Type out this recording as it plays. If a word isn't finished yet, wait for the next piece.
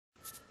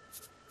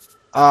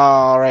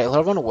Alright, hello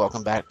everyone,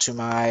 welcome back to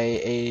my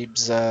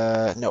Abe's,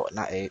 no,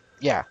 not Abe,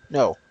 yeah,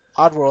 no,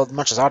 Oddworld,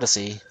 Munch's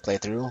Odyssey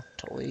playthrough.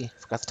 Totally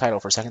forgot the title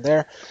for a second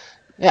there.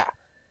 Yeah,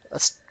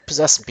 let's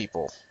possess some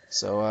people.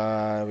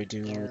 So, we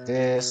do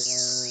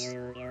this. I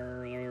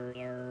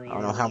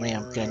don't know how many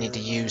I'm gonna need to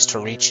use to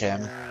reach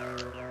him.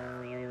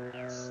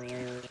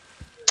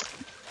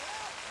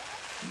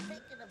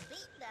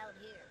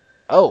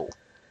 Oh,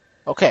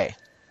 okay.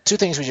 Two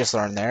things we just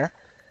learned there.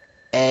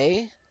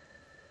 A,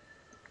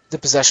 the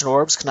possession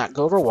orbs cannot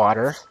go over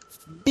water.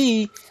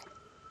 B,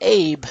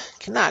 Abe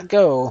cannot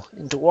go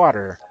into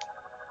water.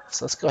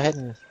 So let's go ahead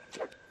and...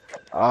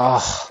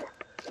 Oh,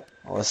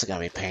 well, this is going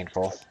to be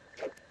painful.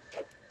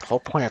 The whole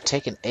point of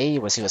taking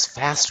Abe was he was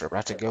faster, but I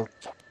have to go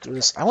through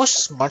this. I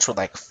wish Munch would,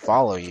 like,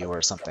 follow you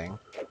or something.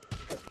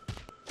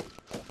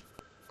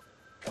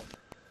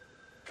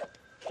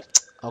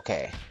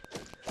 Okay.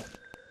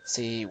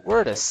 See,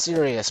 we're at a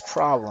serious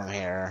problem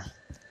here.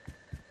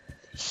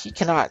 He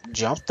cannot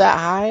jump that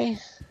high.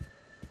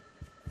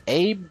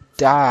 Abe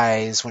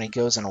dies when he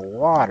goes in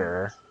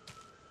water.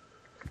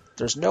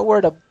 There's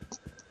nowhere to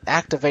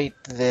activate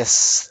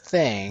this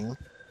thing.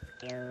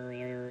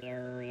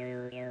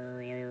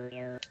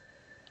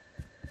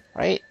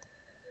 Right?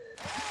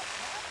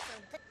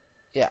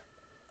 Yeah.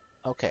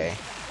 Okay.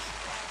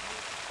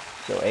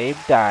 So Abe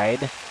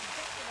died.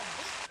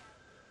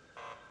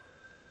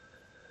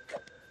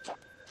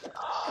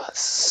 Oh,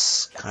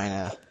 it's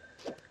kinda...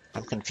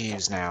 I'm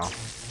confused now.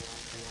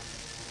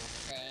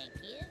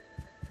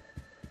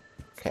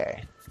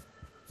 Okay.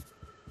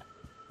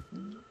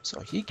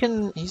 So he's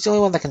the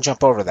only one that can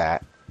jump over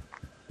that.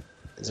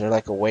 Is there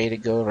like a way to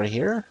go over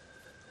here?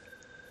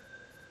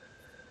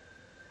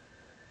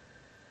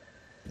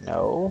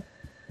 No.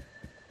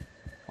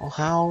 Well,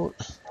 how?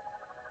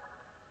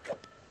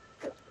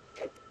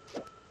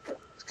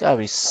 There's gotta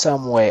be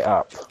some way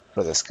up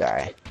for this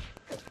guy.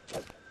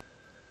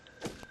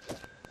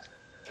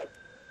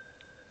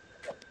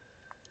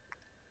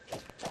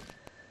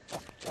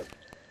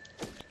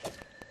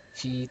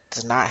 He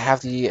does not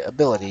have the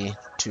ability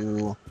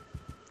to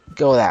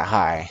go that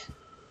high.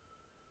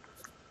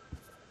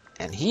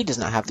 And he does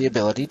not have the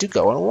ability to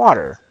go in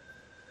water.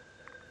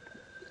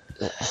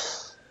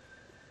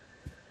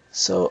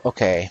 So,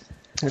 okay.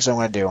 Here's what I'm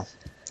going to do.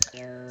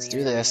 Let's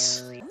do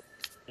this.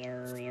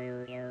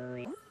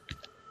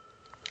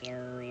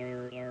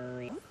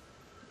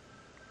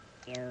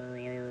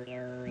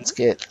 Let's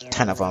get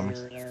 10 of them.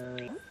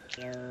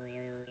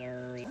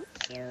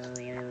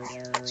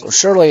 So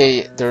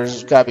surely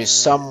there's got to be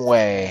some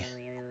way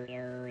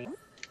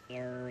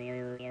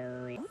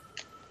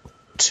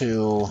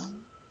to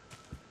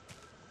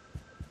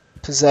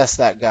possess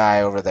that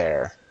guy over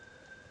there.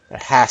 There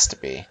has to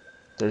be.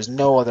 There's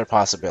no other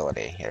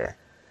possibility here.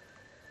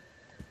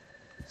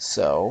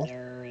 So,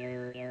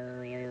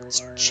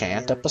 let's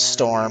chant up a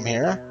storm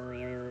here.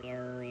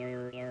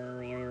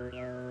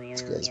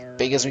 Let's get as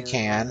big as we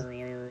can.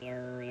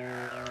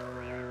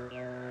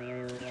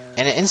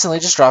 And it instantly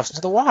just drops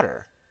into the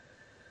water.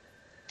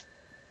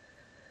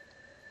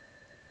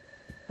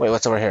 Wait,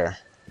 what's over here?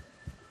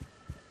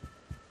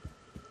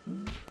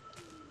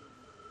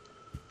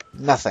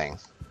 Nothing.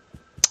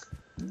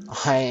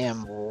 I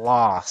am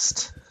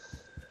lost.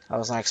 I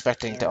was not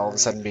expecting to all of a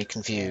sudden be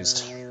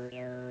confused.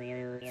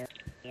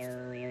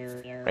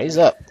 Raise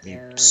up,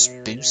 you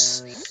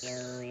spoose.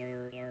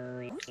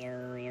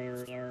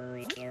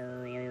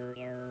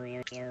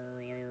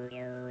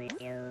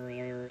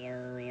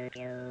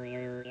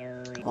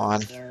 Come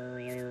on.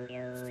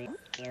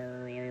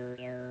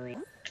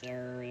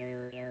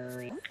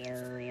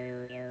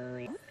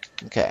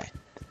 Okay.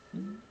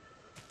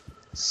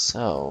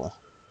 So,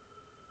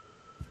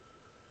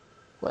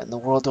 what in the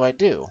world do I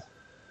do?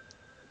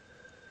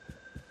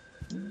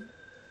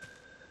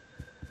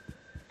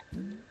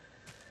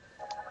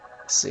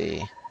 Let's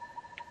see.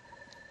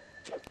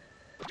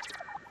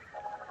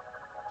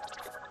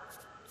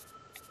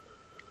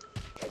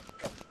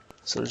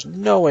 So there's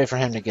no way for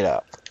him to get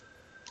up.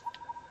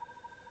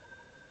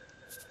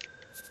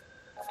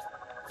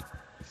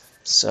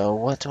 So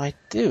what do I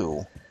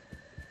do?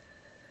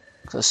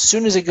 Because as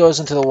soon as it goes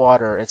into the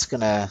water, it's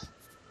gonna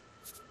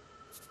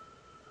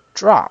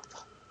drop.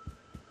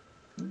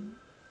 Can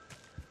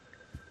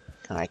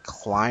I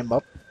climb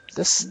up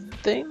this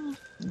thing?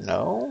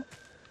 No.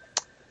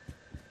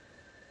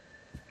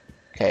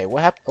 Okay,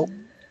 what Oh.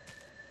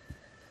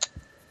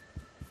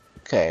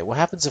 Okay, what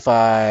happens if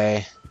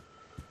I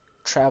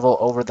travel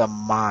over the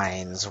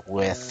mines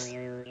with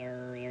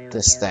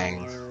this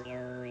thing?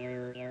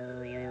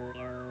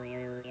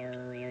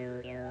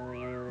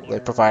 Will they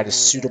provide a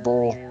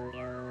suitable,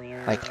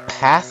 like,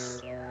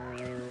 path?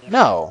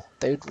 No,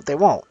 they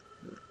won't.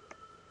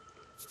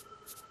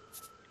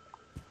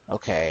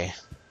 Okay,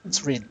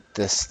 let's read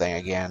this thing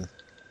again.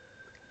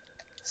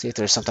 See if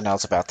there's something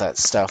else about that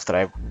stuff that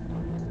I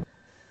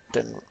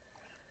didn't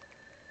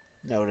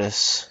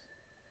notice.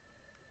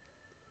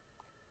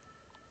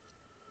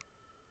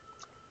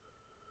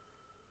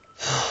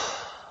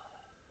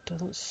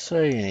 Doesn't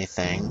say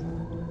anything.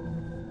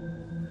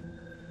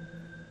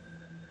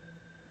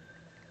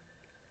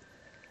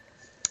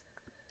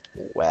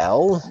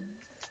 Well,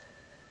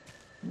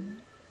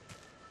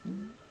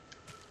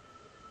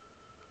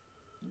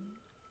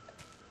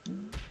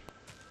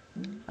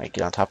 I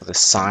get on top of this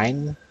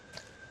sign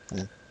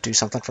and do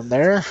something from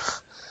there.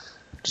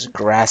 Just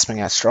grasping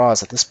at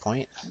straws at this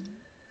point.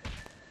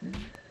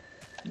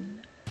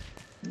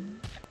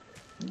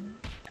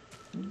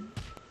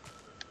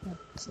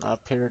 Does not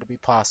appear to be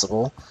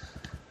possible.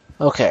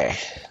 Okay.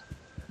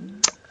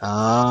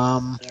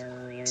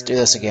 Let's do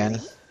this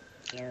again.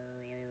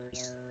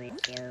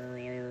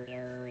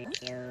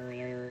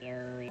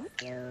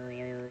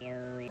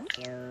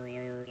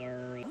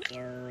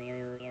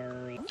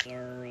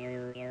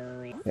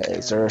 Okay,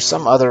 is there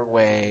some other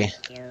way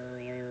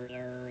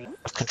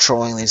of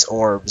controlling these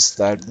orbs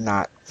that I'm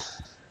not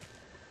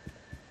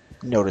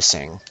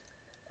noticing,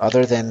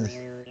 other than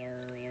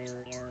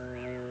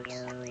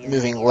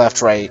moving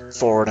left, right,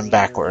 forward, and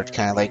backward?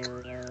 Can I, like,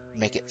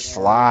 make it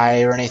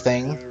fly or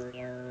anything?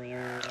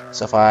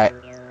 So if I...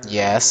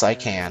 Yes, I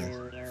can.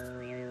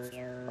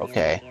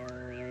 Okay.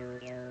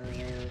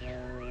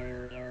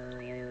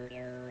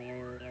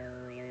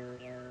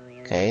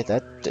 Okay,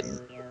 that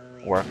didn't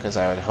work as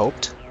I had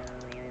hoped.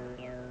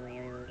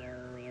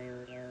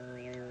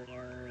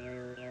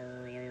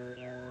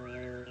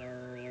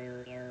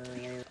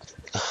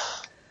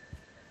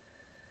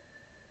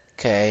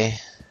 Okay.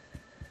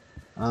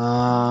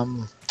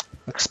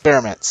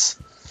 Experiments.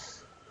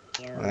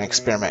 I'm gonna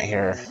experiment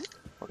here.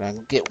 We're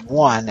gonna get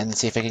one and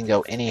see if it can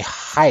go any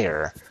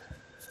higher.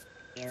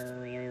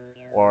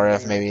 Or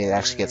if maybe it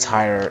actually gets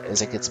higher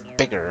as it gets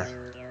bigger.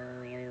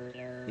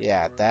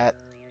 Yeah, that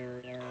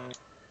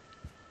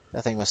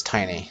thing was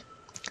tiny.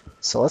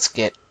 So let's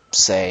get,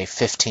 say,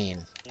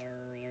 15.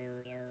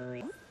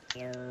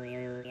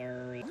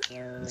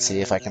 Let's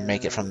see if I can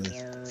make it from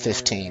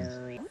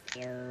 15.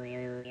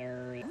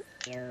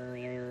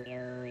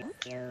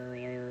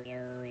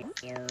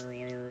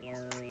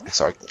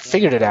 So I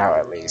figured it out,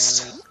 at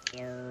least.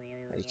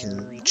 That you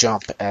can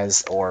jump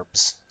as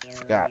orbs. I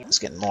forgot, I was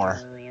getting more.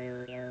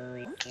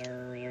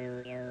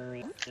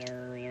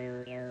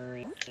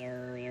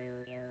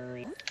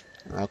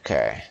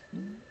 Okay.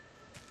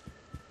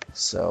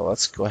 So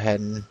let's go ahead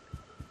and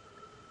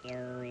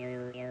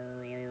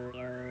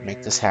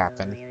make this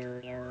happen.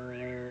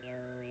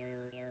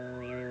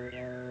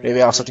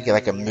 Maybe I also have to get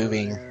like a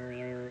moving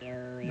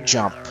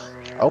jump.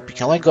 Oh, you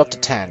can only go up to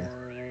 10.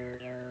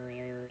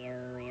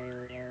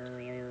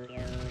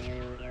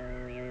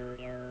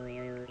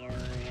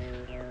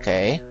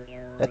 Okay,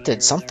 that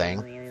did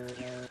something,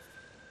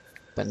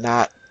 but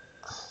not...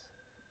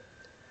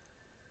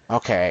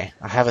 Okay,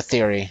 I have a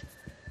theory.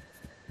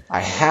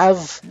 I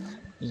have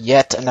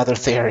yet another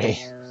theory.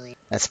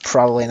 That's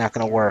probably not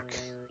going to work.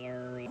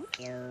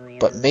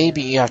 But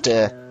maybe you have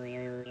to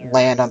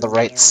land on the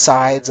right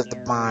sides of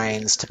the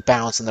mines to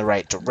bounce in the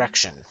right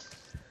direction.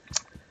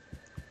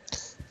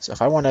 So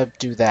if I want to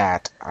do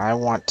that, I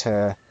want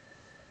to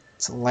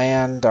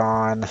land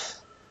on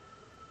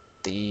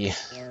the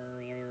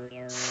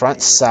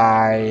front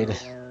side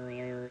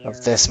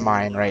of this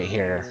mine right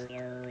here.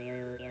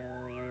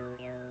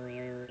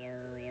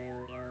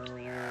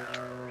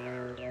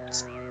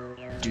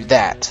 Do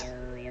that.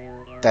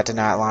 That did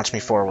not launch me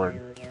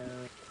forward.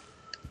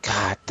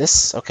 God,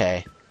 this...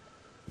 Okay.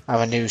 I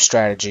have a new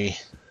strategy.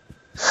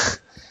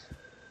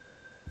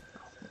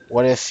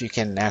 What if you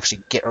can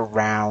actually get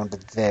around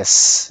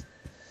this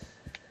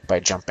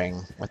by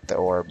jumping with the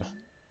orb?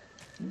 God,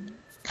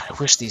 I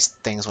wish these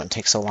things wouldn't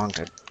take so long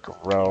to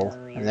grow.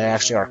 And they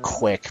actually are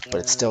quick,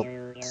 but it still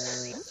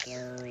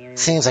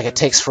seems like it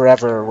takes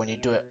forever when you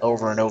do it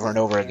over and over and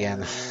over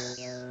again.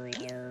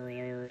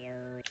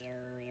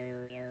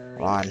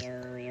 Come on.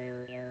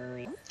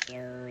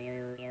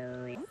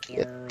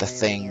 Get the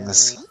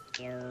things.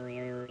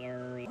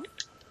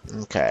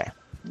 Okay.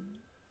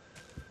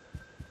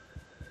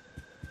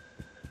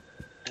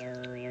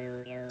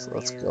 So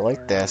let's go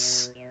like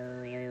this.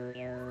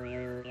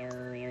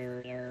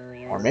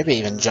 Or maybe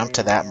even jump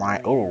to that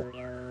mine.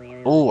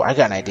 Oh, I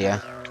got an idea.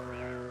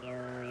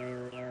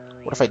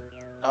 What if I...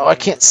 Oh, I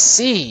can't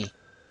see!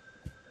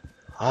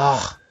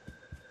 Ah,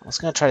 I was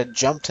going to try to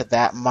jump to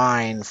that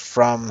mine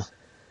from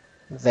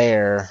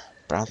there,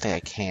 but I don't think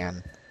I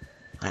can.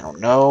 I don't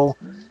know.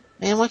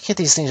 Man, why can't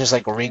these things just,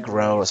 like,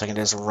 regrow so I can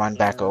just run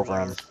back over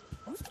them?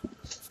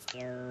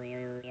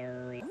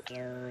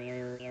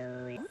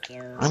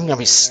 I'm gonna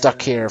be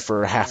stuck here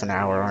for half an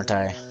hour, aren't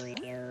I?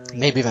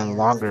 Maybe even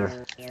longer.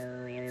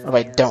 What if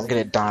I don't get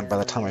it done by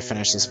the time I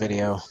finish this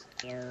video?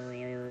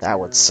 That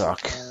would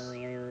suck.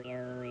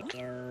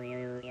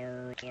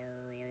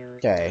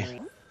 Okay.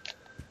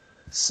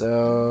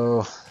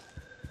 So...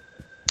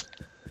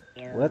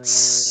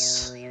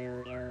 let's...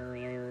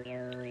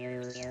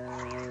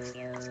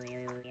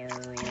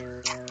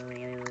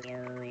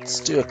 let's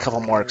do a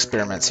couple more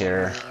experiments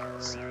here.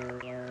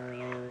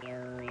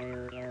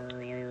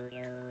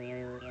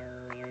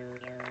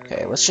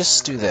 Okay, let's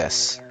just do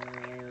this.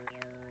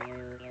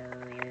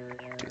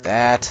 Do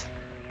that.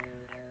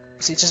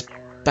 See, it just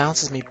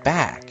bounces me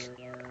back,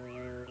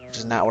 which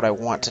is not what I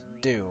want to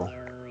do.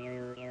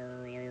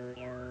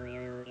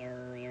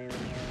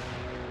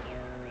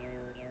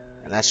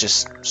 And that's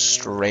just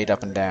straight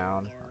up and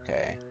down.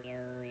 Okay.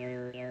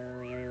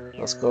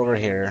 Let's go over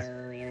here.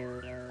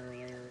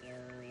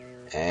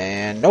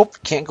 And nope,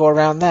 can't go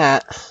around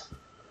that.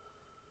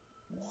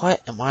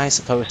 What am I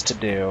supposed to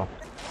do?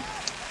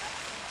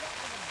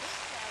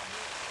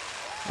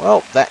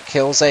 Well, that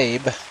kills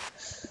Abe.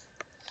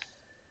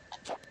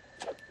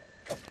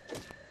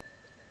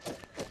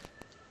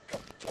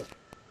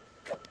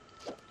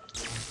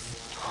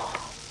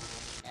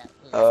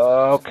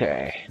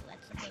 Okay.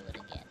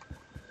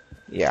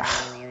 Yeah,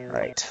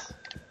 right.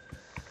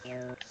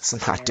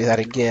 Let's not do that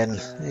again.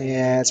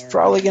 Yeah, it's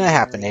probably gonna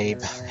happen,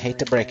 Abe. I hate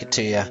to break it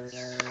to you.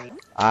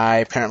 I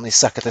apparently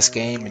suck at this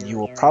game, and you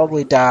will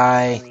probably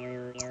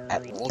die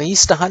at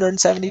least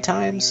 170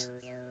 times.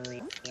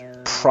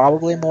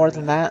 Probably more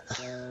than that.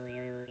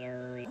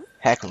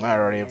 Heck, we might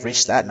already have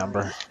reached that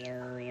number.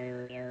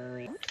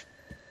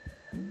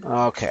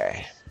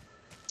 Okay.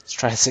 Let's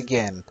try this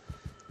again.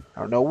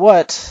 I don't know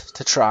what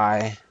to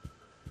try,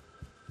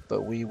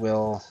 but we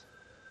will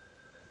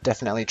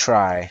definitely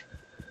try.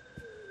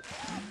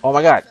 Oh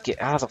my god,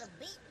 get out of the...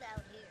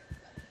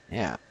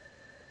 Yeah.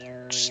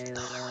 Just...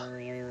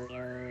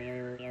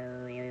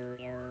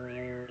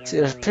 See,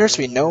 there appears to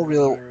be no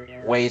real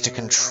way to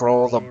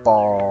control the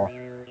ball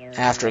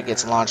after it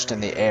gets launched in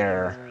the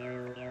air.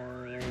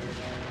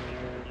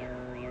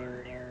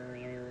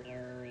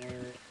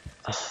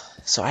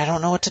 So I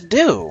don't know what to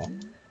do.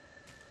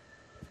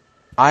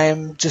 I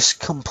am just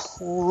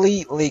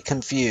completely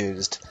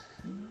confused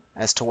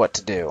as to what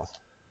to do.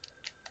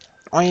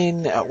 I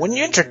mean, when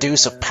you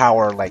introduce a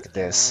power like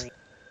this,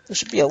 there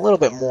should be a little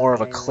bit more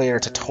of a clear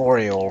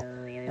tutorial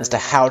as to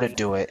how to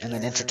do it, and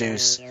then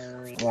introduce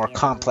more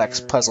complex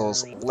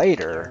puzzles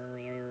later,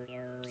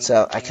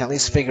 so I can at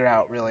least figure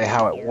out really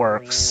how it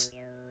works,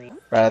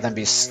 rather than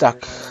be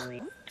stuck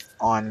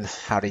on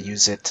how to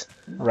use it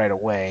right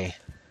away.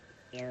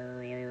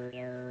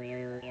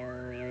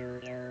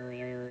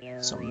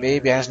 So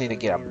maybe I just need to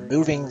get a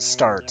moving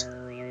start.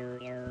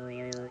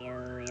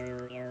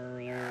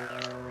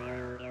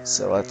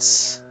 So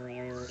let's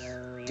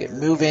get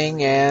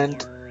moving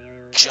and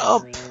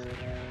jump!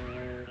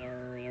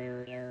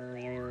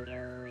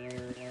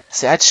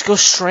 See, I just go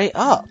straight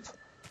up.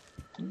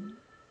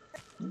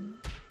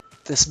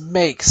 This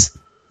makes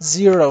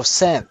 0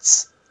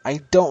 sense.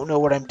 I don't know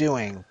what I'm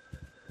doing.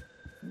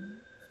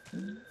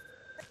 And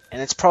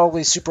it's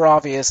probably super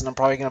obvious, and I'm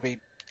probably going to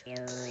be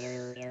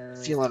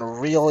feeling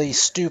really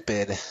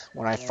stupid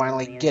when I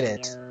finally get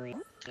it.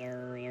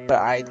 But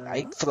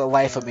I, for the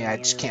life of me, I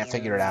just can't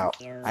figure it out.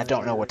 I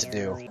don't know what to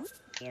do.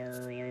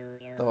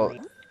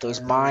 Those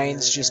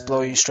mines just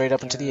blow you straight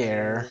up into the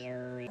air.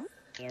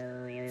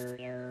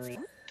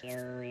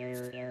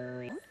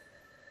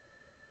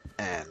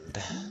 And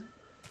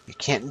you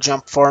can't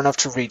jump far enough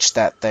to reach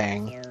that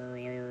thing.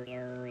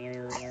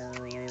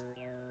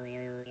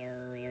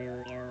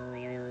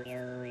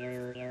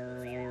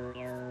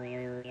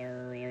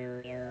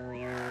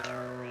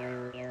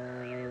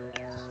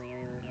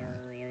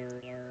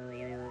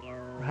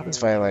 What happens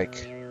if I, like...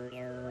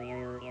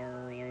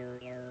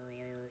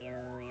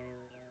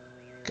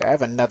 Okay, I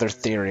have another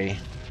theory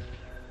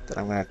that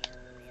I'm gonna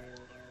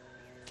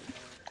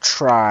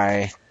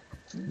try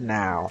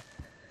now.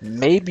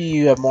 Maybe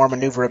you have more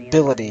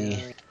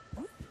maneuverability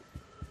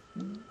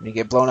when you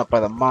get blown up by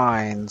the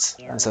mines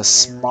as a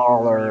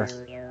smaller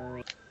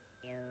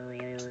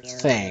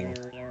thing.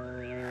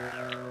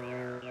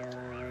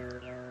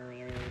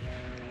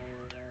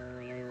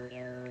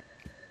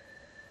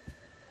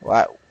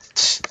 Well,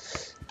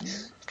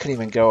 couldn't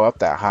even go up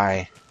that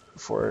high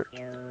before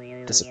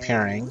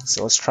disappearing.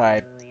 So let's try,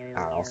 I don't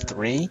know,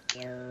 3.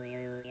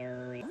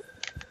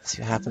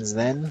 See what happens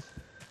then.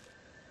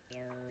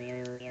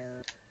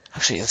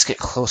 Actually, let's get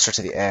closer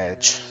to the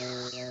edge.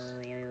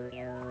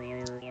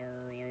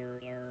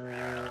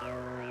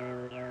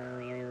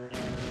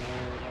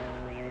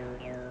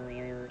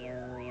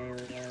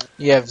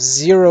 You have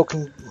 0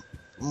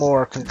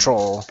 more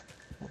control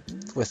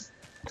with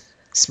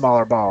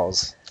smaller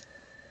balls.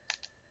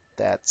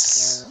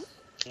 That's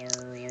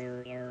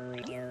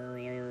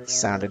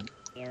sounded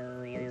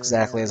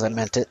exactly as I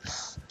meant it.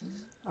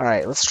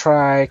 Alright, let's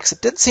try, because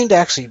it did seem to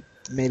actually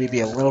maybe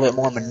be a little bit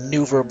more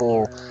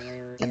maneuverable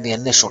in the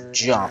initial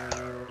jump.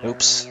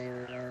 Oops.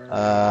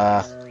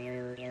 I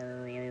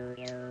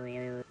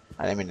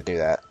didn't mean to do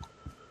that.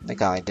 I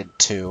think I only did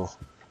 2.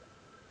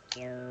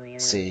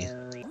 Let's see.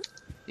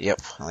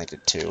 Yep, I only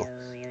did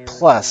 2.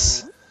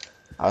 Plus,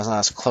 I was not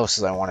as close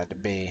as I wanted to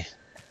be.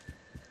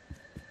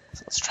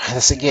 So let's try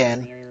this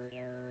again.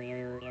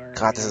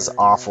 God, this is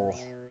awful.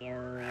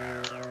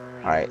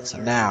 Alright, so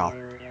now,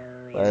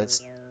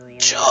 let's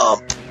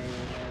jump!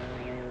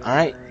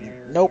 Alright,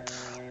 nope.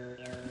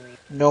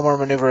 No more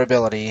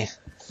maneuverability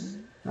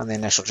on the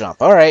initial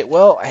jump. Alright,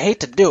 well, I hate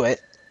to do it,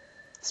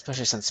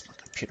 especially since my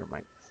computer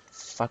might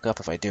fuck up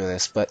if I do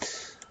this, but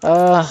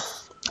I'm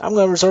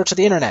going to resort to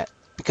the internet,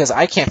 because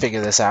I can't figure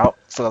this out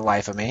for the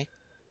life of me.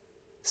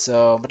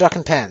 So, I'm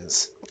ducking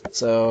pens.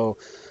 So,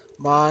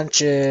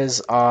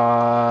 Munch's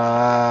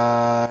Oddysee.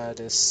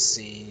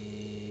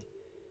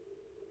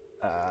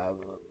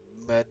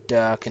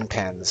 Medicine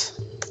pens.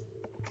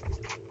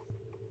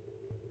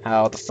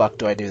 How the fuck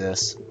do I do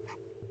this?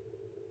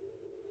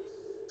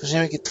 First,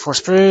 we get the 4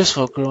 spruce.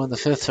 We'll grow on the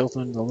 5th to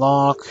open the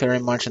lock. Carry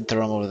Munch and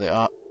throw him over the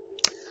up.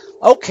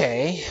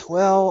 Okay,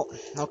 well,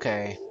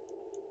 okay.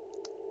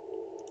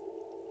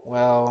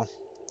 Well,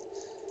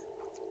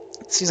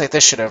 it seems like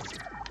this should have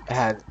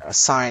had a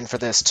sign for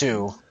this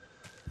too.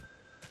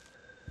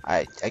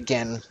 I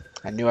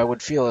knew I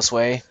would feel this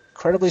way.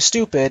 Incredibly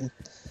stupid.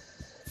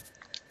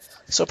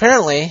 So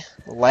apparently,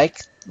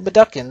 like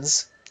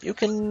Meduckins, you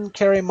can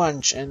carry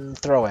Munch and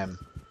throw him.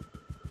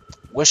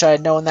 Wish I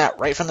had known that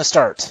right from the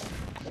start.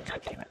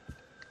 God damn it.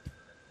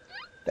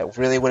 That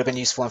really would have been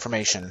useful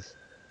information.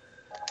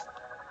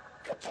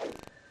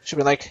 Should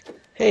have been like,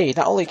 hey,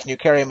 not only can you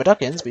carry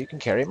Meduckins, but you can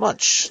carry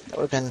Munch. That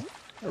would have been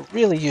a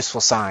really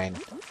useful sign.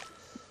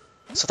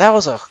 So that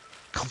was a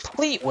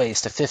complete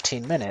waste of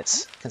 15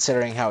 minutes,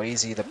 considering how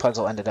easy the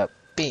puzzle ended up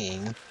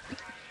being.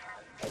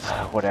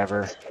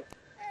 Whatever. Hey,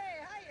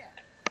 hiya.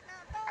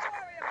 Now, don't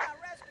worry about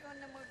rescuing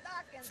the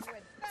Mudokons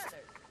with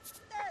feathers.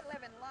 They're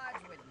living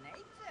large with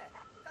nature.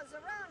 Because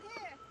around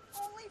here,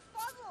 only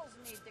fuzzles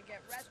need to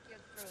get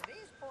rescued through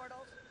these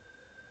portals.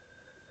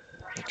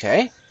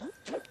 Okay.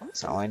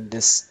 So I need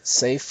to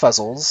save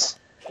Fuzzles.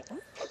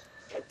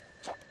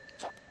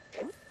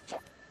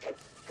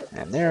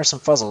 And there are some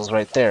Fuzzles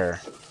right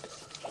there.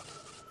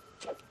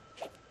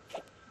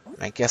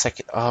 I guess I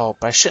could... Oh,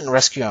 but I shouldn't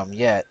rescue them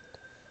yet.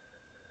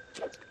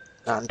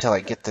 Not until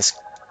I get this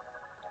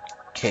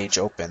cage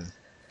open.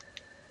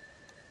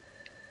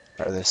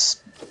 Or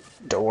this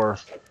door.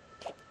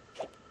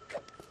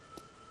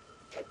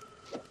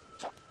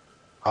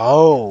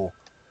 Oh!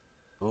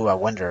 Ooh, I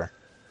wonder.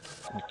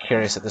 I'm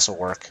curious if this will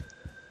work.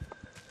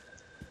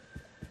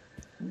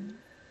 Let's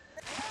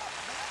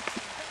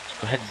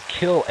go ahead and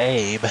kill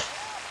Abe.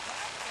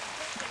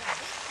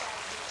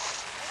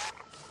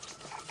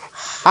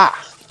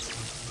 Ha!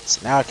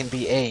 So now I can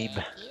be Abe.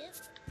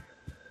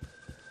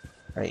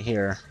 Right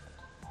here.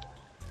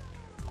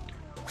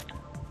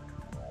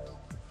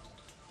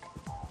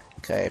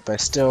 Okay, but I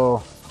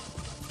still...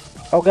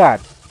 Oh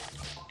god!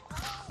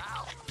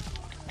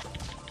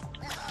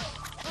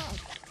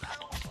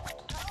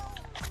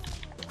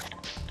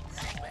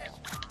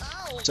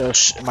 So,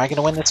 am I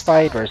gonna win this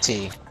fight, or is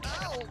he?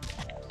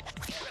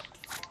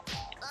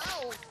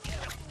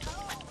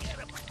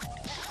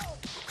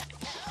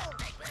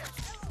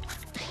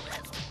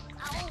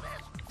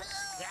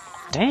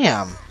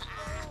 Damn!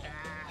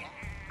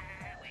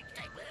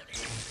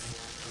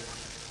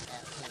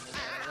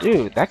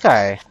 Dude, that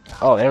guy...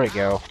 Oh, there we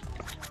go.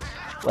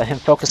 Let him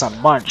focus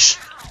on Munch,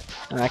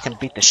 and I can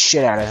beat the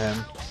shit out of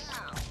him.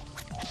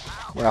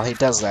 Well, he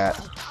does that.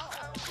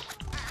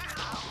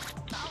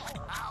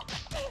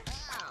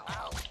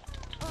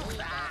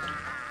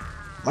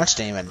 Munch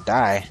didn't even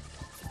die.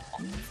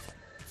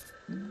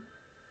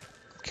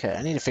 Okay,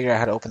 I need to figure out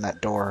how to open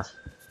that door.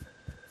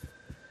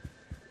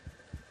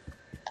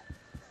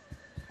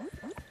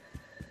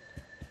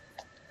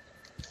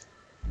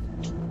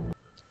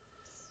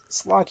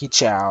 Sloggy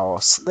Chow.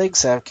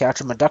 Sligs have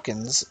captured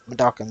Meduckins,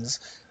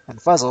 and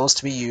Fuzzles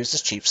to be used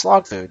as cheap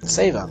slog food.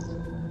 Save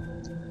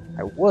them.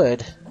 I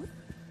would,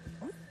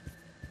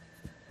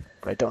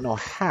 but I don't know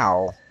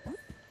how.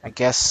 I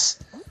guess...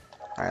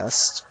 Alright,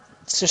 let's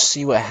just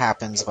see what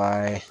happens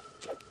by...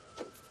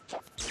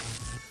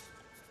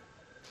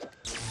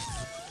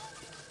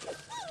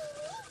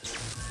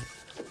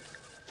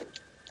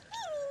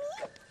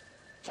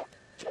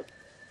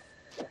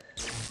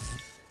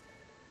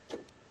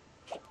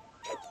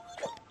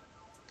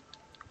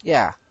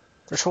 Yeah,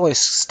 they're totally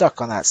stuck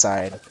on that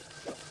side.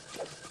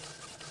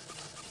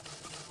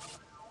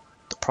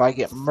 They'll probably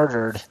get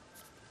murdered.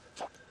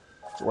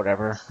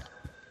 Whatever.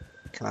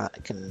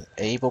 Can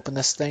Abe open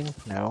this thing?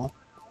 No.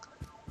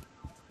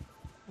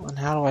 Well, then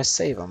how do I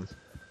save him?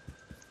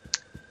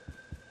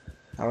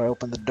 How do I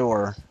open the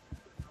door?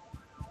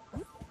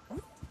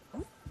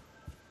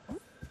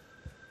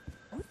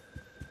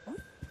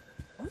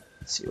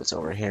 Let's see what's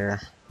over here.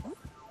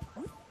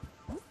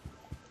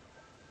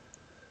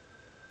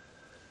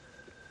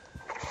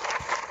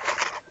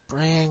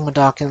 Bring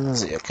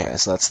Meduckins. Okay,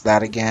 so that's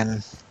that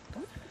again.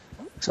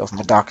 So if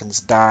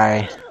Meduckins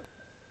die,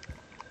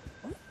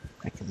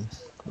 I can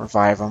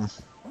revive them.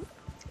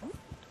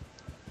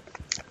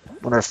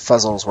 Wonder if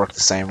Fuzzles work the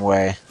same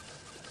way.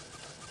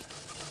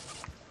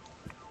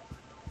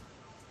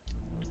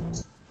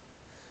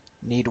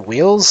 Need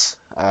wheels?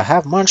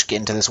 Have Munch get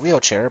into this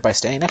wheelchair by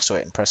standing next to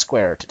it and press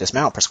square. To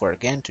dismount, press square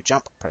again. To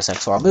jump, press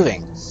X while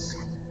moving.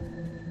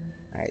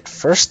 Alright,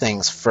 first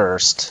things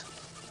first.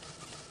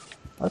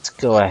 Let's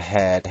go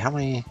ahead. How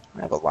many?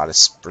 I have a lot of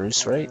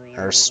spruce, right?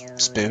 Or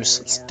spruce.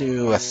 Let's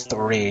do a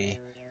 3.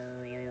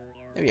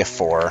 Maybe a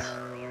 4.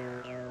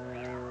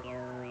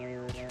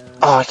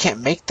 Oh, I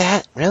can't make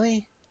that?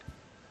 Really?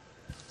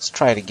 Let's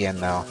try it again,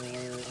 though.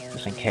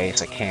 Just in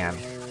case I can.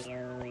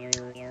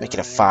 Make it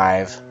a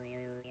 5.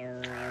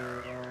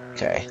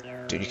 Okay.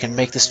 Dude, you can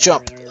make this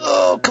jump.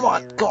 Oh, come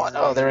on. Go on.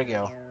 Oh, there we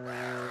go.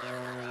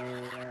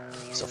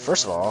 So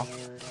first of all,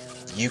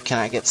 You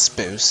cannot get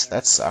Spoos.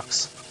 That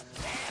sucks.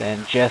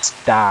 Then just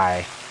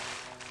die.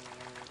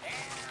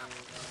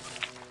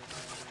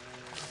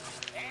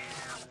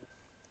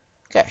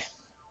 Okay.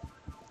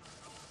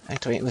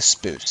 Activate with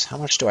Spoos. How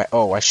much do I...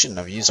 Oh, I shouldn't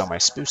have used all my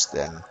Spoos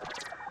then.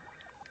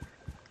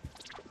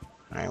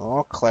 Alright, well,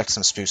 I'll collect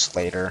some Spoos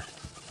later.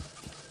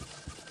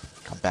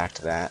 Come back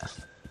to that.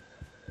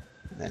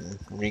 And then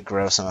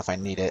regrow some if I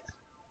need it.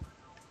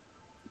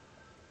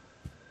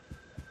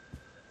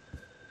 I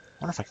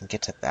wonder if I can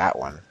get to that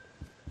one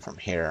from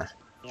here.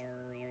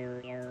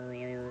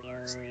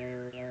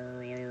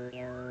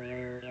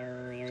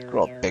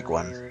 Grow a big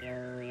one.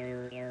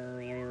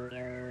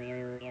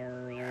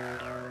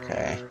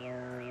 Okay.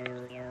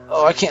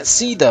 Oh, I can't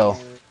see though.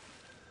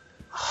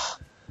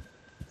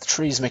 The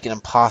trees make it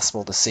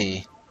impossible to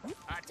see.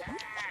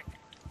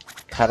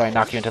 How do I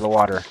knock you into the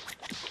water?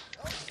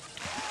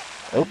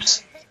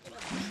 Oops.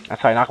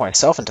 That's how I knock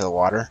myself into the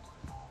water.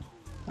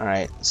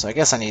 Alright, so I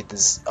guess I need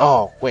this.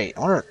 Oh, wait.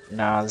 I wonder.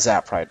 No, the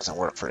zap probably doesn't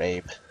work for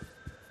Abe.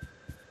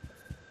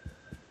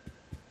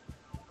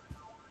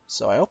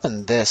 So I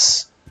opened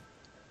this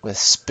with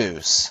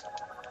Spoos.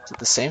 Is it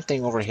the same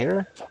thing over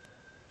here?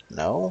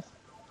 No?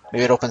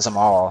 Maybe it opens them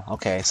all.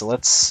 Okay, so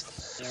let's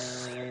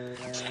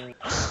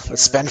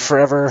spend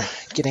forever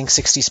getting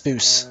 60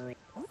 Spoos.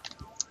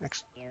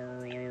 Actually,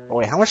 oh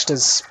wait, how much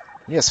does...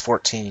 He has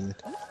 14.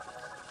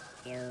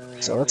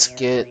 So let's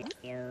get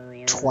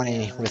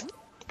 20 with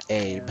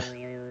Abe.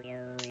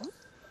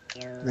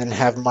 And then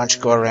have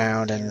Munch go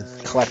around and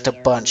collect a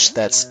bunch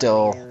that's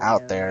still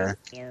out there.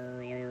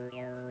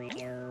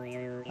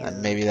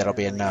 And maybe that'll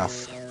be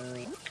enough.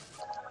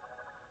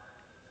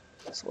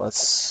 So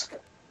let's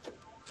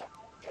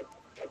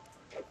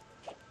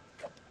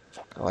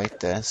go like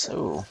this.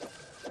 Ooh.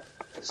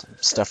 Some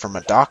stuff from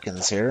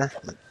Dawkins here.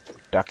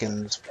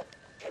 Dawkins,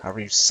 however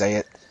you say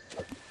it.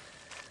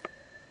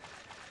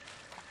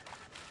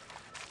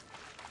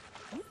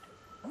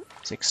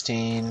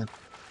 $16.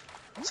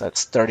 So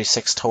that's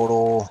 36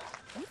 total.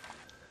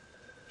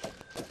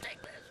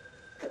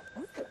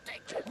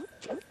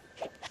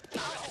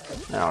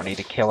 I don't need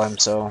to kill him,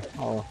 so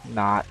I'll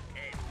not.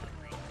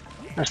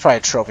 There's probably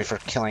a trophy for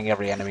killing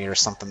every enemy or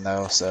something,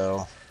 though,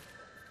 so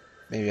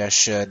maybe I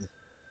should. Can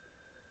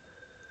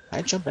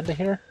I jump into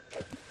here?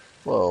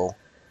 Whoa.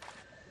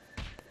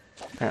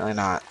 Apparently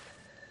not.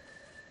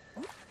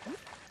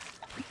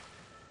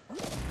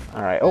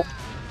 Alright, oh,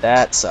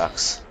 that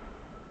sucks.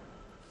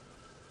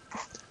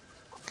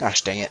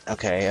 Gosh dang it.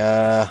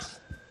 Okay,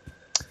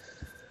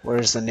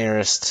 where's the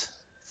nearest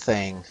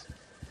thing?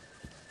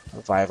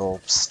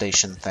 Revival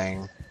station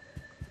thing.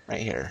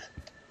 Right here.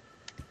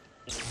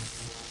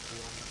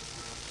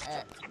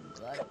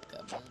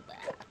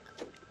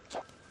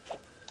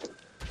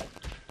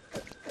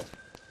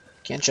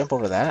 Can't jump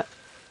over that?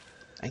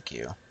 Thank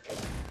you.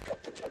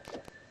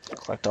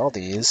 Collect all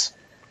these.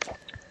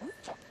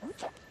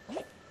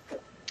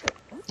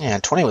 Yeah,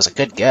 20 was a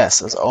good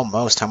guess. It was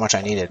almost how much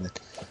I needed.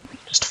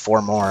 Just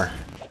 4 more.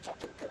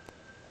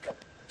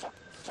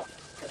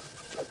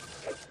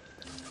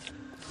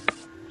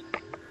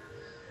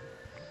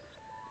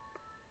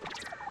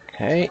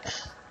 Okay.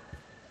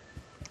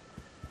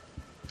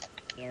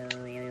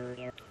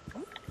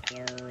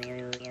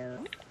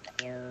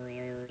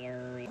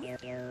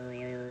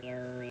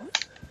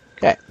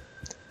 Okay.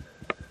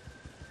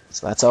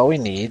 So that's all we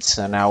need.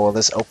 So now will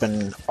this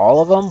open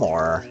all of them,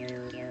 or?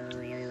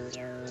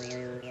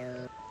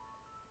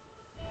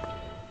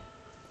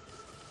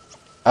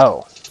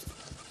 Oh.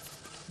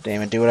 Didn't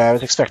even do what I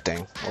was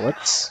expecting. Well,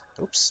 let's...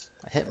 Oops.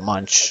 I hit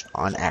Munch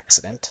on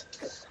accident.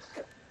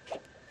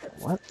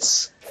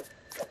 Let's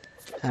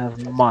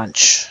have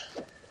Munch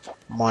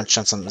on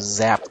some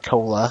Zap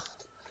Cola.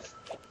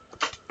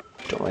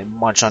 Don't really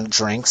munch on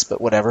drinks,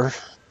 but whatever.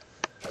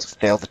 It's a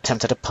failed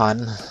attempt at a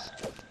pun.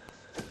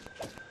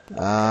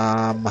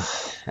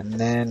 And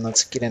then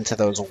let's get into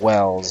those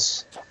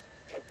wells.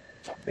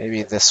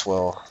 Maybe this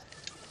will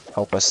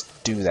help us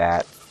do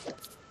that.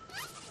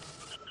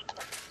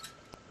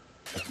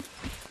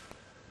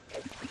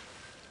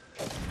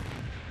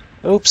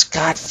 Oops,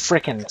 god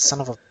frickin'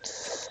 son of a...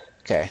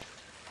 Okay.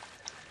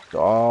 Go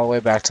all the way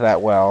back to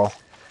that well.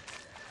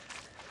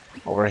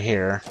 Over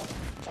here.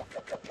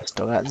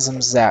 Still got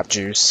some zap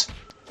juice.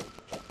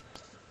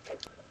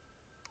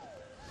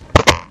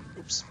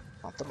 Oops,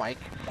 not the mic.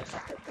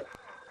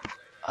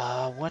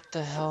 What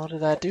the hell did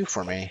that do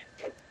for me?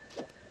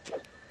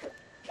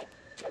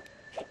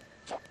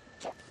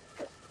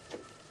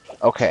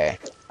 Okay,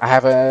 I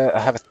have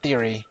a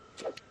theory.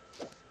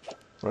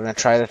 We're gonna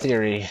try the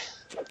theory.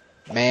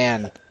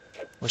 Man,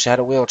 wish I had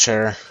a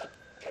wheelchair.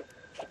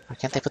 Why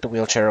can't they put the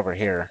wheelchair over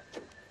here?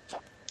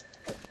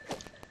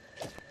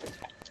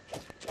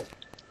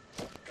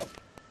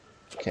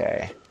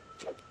 Okay.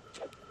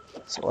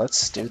 So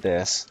let's do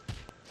this.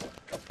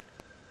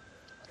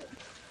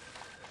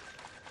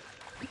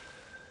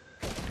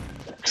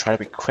 Try to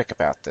be quick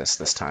about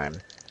this time.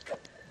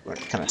 We were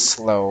kind of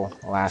slow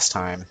last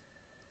time.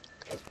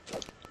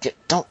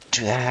 Don't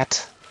do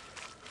that.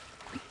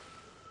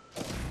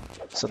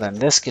 So then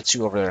this gets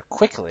you over there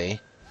quickly,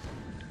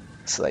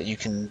 so that you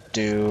can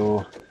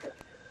do...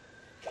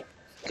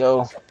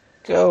 Go,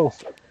 go,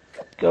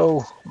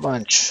 go,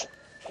 Munch.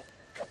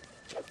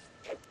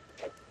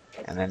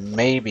 And then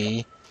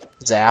maybe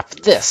zap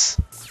this.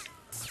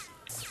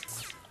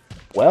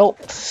 Well,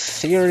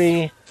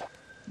 theory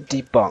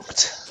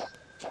debunked.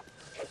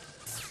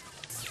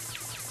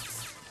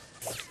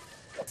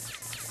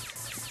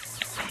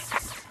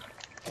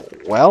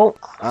 Well,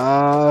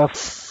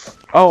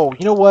 oh,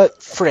 you know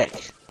what?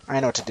 Frick.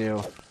 I know what to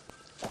do.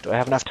 Do I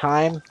have enough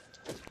time?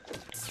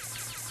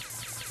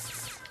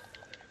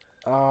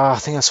 I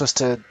think I'm supposed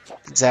to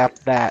zap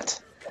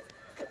that.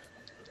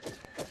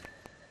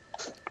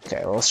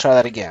 Okay, well, let's try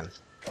that again.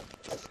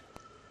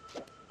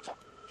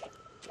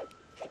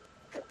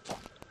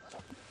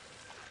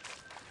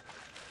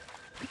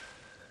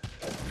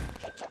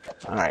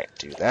 Alright,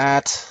 do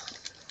that.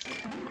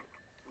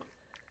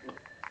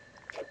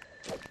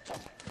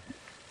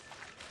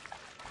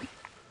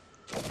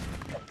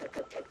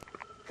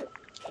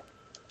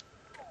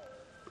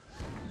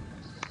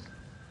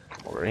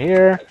 Over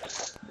here.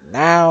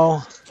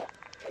 Now.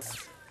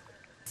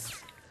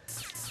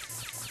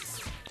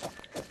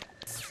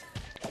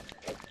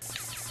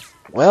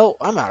 Well,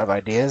 I'm out of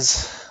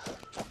ideas.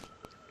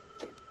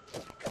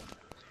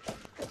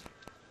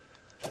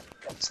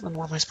 So then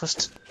what am I supposed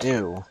to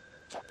do?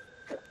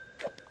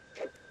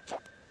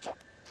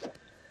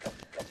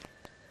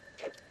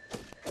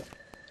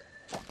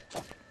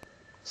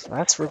 So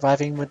that's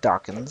reviving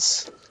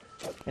Madawkins.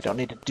 I don't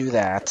need to do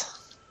that.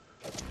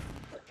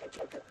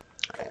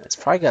 Alright, it's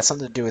probably got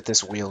something to do with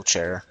this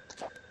wheelchair.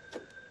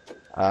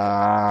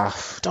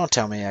 Don't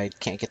tell me I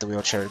can't get the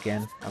wheelchair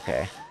again.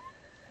 Okay.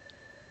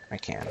 I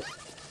can.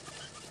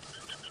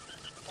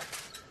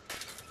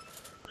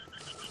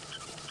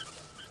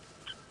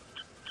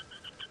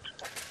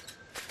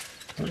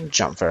 Don't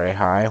jump very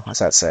high. What's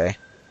that say?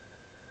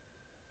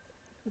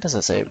 What does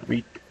it say?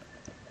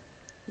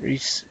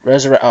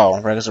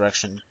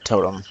 Resurrection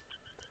totem.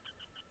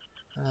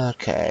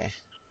 Okay.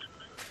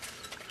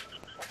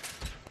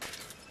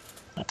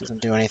 That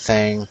doesn't do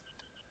anything.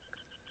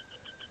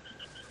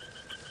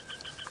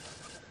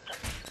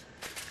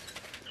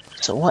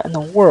 So what in the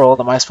world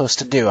am I supposed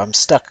to do? I'm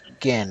stuck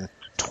again,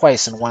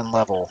 twice in one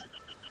level.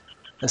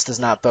 This does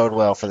not bode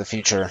well for the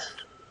future.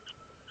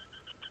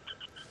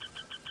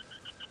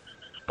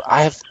 But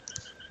I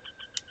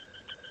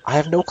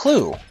have no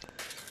clue.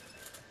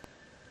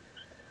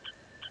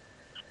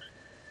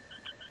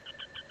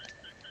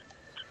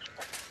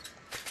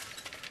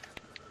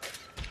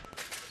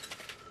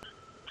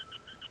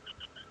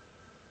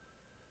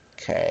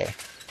 Okay.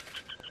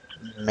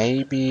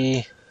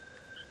 Maybe...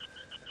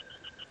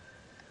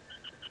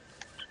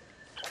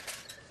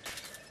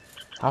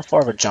 How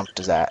far of a jump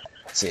does that?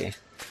 Let's see.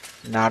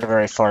 Not a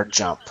very far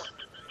jump.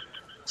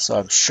 So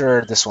I'm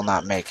sure this will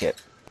not make it.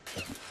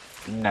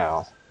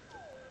 No.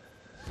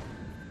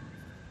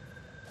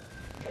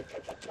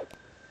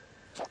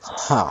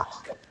 Huh.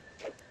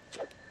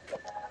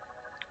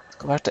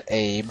 Go back to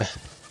Abe.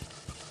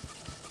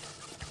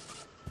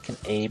 Can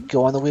Abe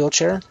go on the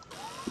wheelchair?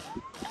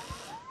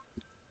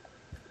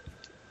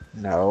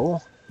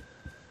 No.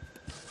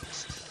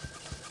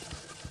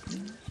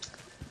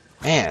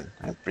 Man,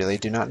 I really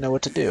do not know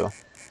what to do.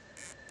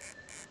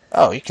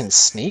 Oh, you can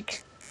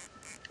sneak?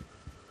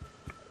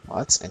 Well,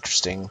 that's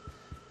interesting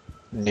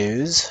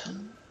news.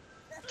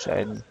 Should I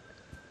have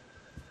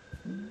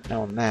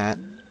known that?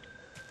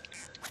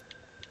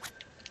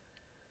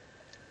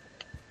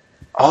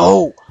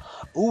 Oh!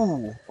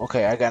 Ooh!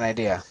 Okay, I got an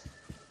idea.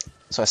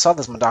 So I saw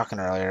this Madawkin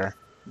earlier.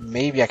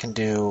 Maybe I can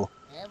do...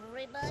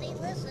 Everybody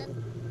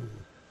listen.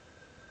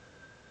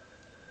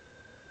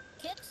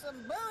 Kick some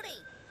booty.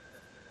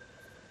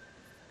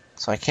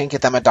 So I can't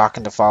get that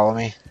Madawkin to follow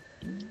me.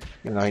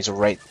 Even though he's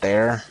right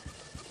there.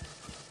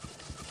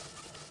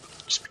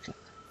 Just because...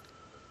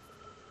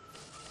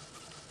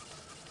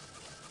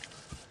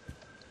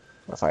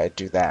 What if I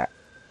do that?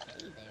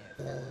 Hey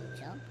there, little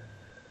chump.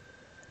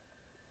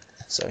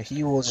 So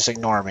he will just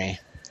ignore me.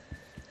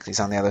 Because he's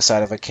on the other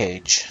side of a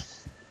cage.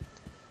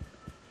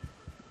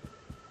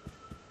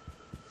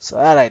 So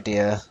that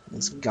idea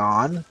is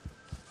gone.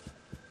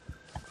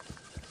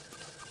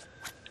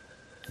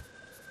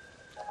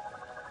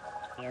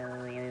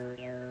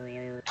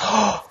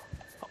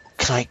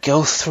 Can I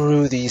go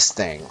through these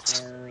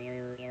things?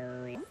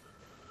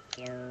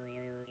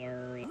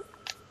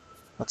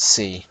 Let's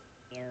see.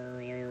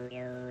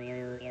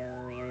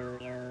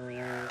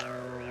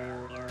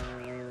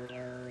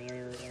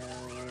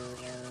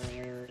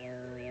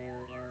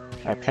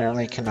 I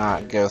apparently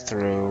cannot go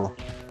through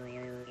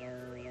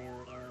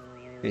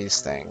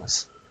these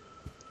things.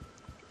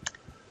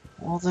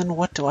 Well then,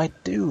 what do I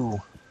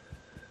do?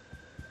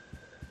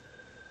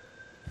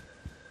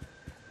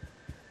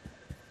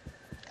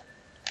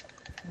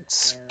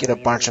 Let's get a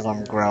bunch of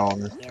them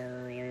grown.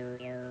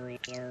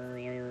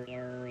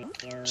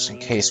 Just in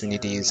case we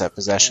need to use that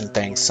possession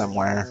thing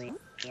somewhere.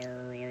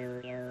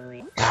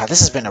 God, this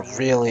has been a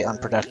really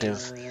unproductive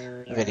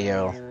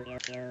video.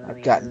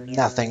 I've got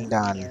nothing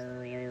done.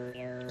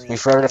 me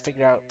forever to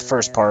figure out the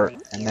first part,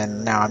 and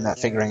then now I'm not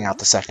figuring out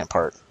the second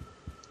part.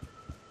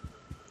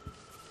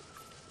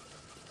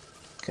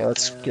 Okay,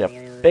 let's get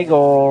a big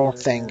ol'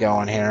 thing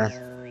going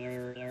here.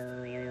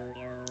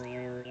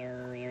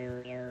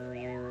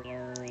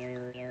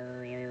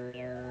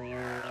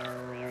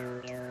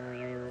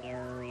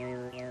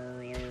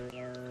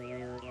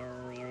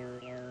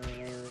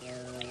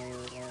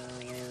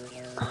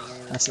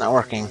 That's not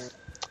working.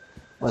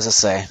 What does it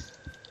say?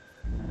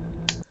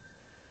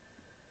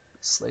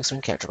 Slaves have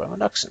been captured by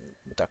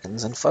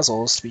Mudokons and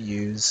Fuzzles to be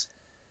used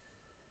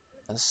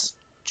as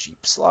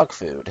cheap slog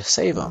food.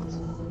 Save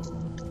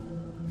them.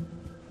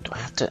 Do I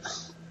have to?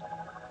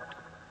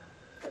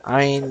 I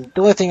mean,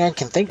 the only thing I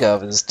can think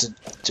of is to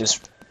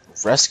just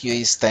rescue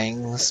these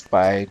things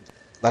by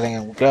letting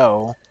them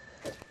go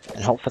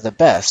and hope for the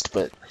best,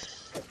 but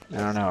I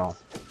don't know.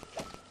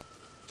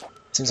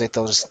 Seems like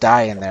they'll just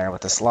die in there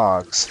with the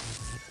slogs.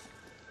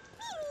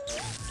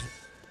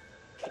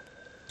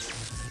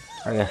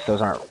 I guess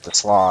those aren't the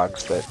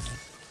slogs, but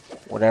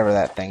whatever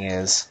that thing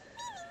is.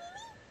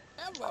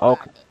 Oh,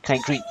 can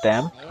I greet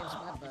them?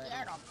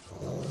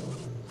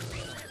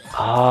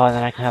 Oh, and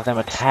then I can have them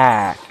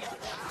attack.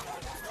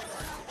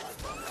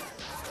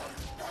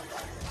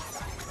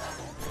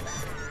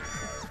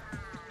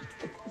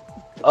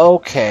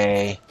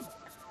 Okay.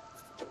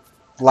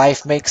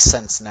 Life makes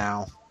sense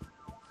now.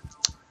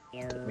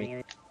 Took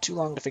me too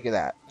long to figure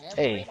that.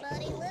 Hey.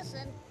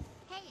 Listen.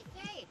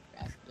 Hey.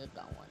 Let's get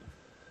going.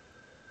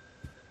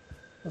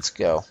 Let's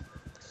go.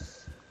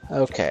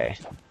 Okay.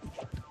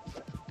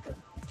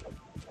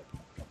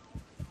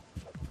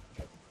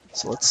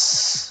 So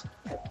let's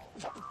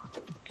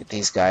get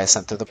these guys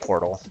sent through the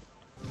portal.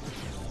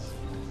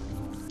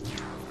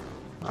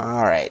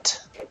 Alright.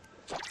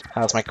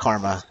 How's my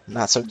karma?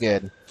 Not so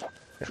good.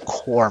 Or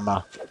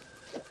korma.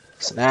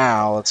 So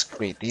now let's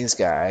greet these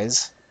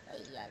guys.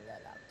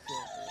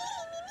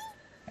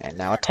 And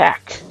now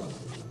attack.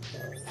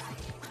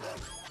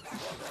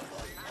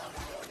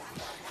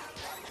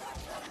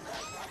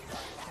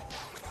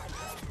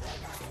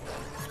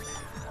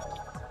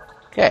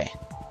 Okay.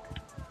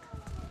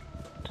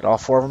 Did all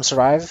four of them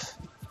survive?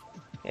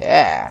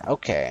 Yeah,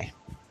 okay.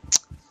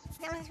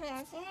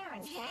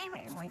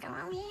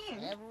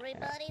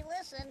 Everybody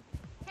listen.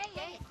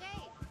 Hey.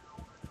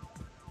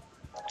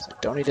 So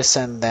don't need to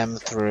send them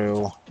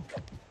through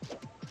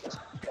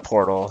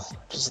portal.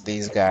 Just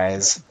these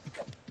guys.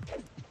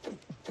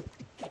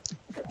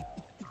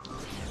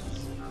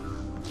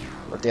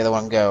 Where'd the other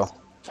one go?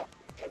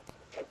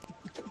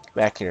 Get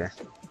back here.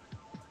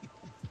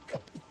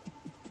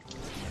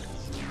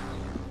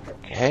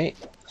 Okay,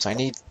 so I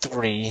need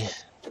 3.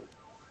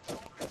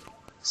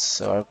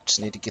 So I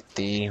just need to get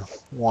the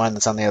one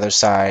that's on the other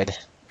side.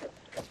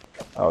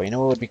 Oh, you know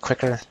what would be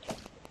quicker?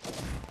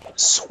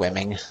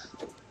 Swimming.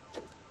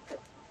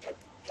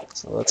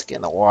 So let's get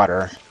in the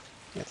water.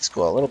 Let's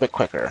go a little bit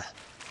quicker.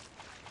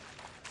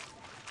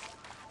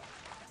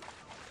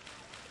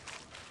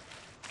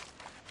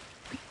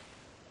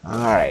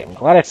 Alright, I'm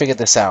glad I figured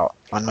this out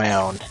on my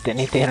own. Didn't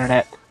need the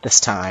internet this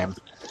time.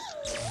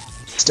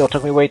 Still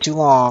took me way too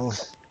long.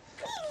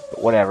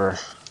 But whatever.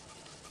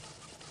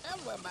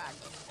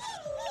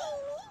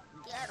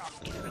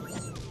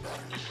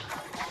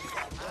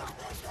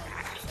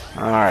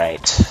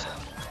 Alright.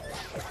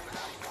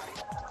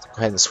 Go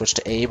ahead and switch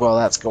to Abe while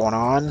that's going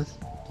on.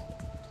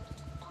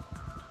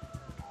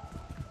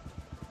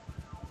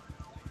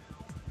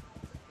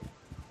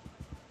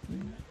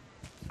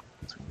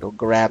 So go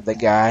grab the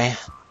guy.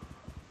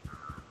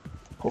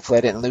 Hopefully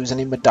I didn't lose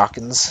any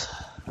Mudokons.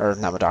 Or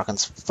not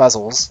Mudokons,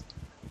 Fuzzles.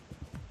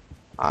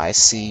 I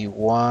see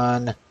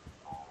one.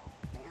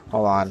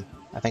 Hold on.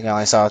 I think I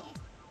only saw...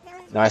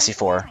 No, I see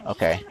 4.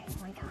 Okay.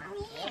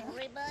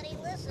 Everybody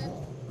listen.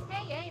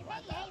 Hey.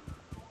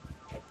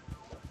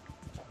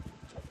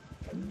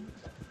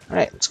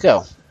 Alright, let's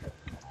go.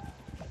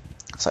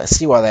 So I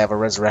see why they have a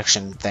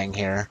resurrection thing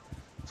here.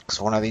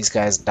 Because one of these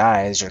guys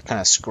dies, you're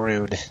kind of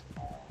screwed.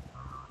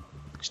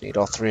 Just need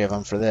all 3 of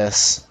them for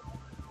this.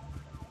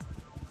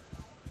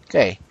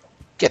 Okay,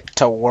 get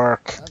to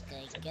work.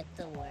 Okay, get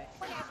to work.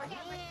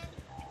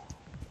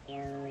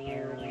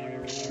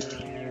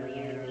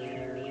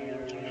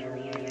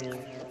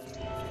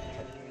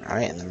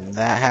 Alright, and then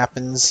that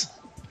happens.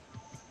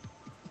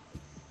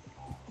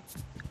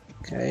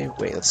 Okay,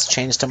 wait, let's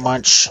change to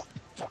Munch.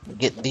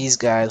 Get these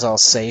guys all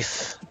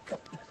safe.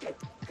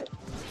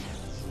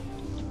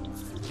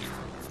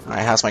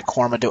 Alright, how's my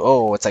korma do?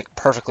 Oh, it's like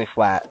perfectly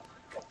flat.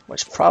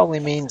 Which probably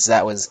means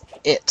that was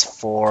it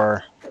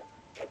for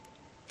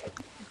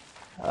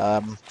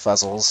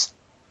Fuzzles.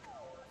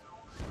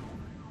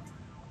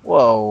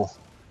 Whoa.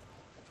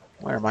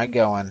 Where am I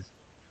going?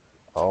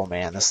 Oh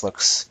man, this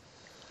looks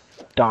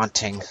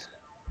daunting.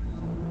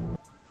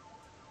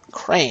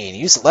 Crane.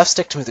 Use the left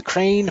stick to move the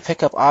crane to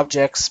pick up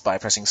objects by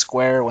pressing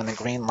square when the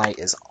green light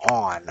is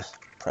on.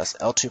 Press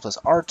L2 plus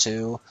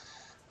R2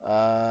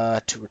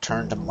 to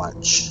return to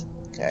Munch.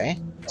 Okay,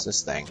 what's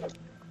this thing?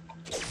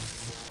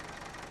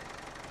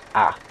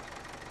 Ah.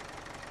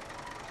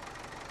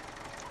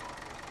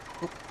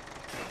 Oop.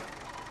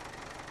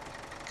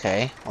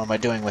 Okay, what am I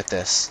doing with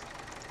this?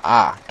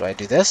 Ah, do I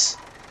do this?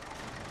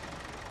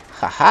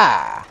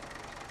 Haha!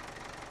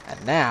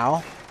 And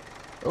now,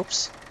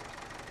 oops,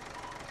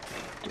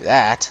 do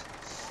that.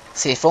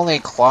 See, if only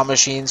claw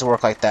machines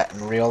work like that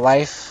in real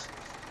life,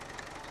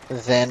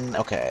 then,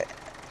 okay,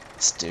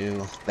 let's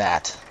do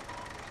that.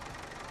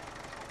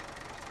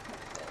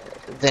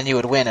 Then you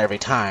would win every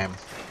time.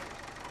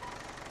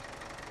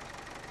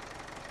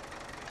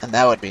 And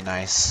that would be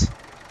nice.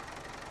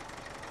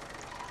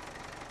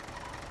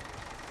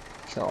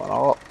 Killing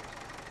all.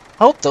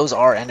 I hope those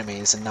are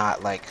enemies and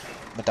not, like,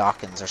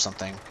 Madokans or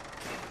something.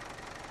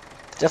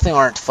 Definitely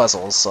aren't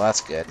Fuzzles, so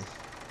that's good.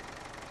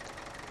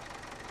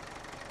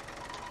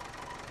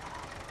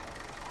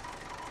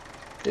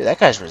 Dude, that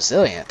guy's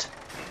resilient.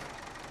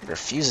 He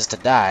refuses to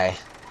die.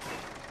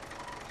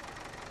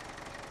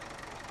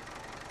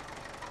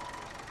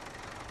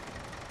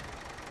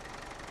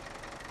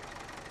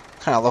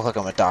 Kind of look like a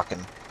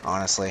Madokan,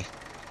 honestly.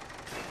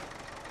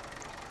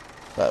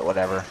 But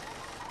whatever.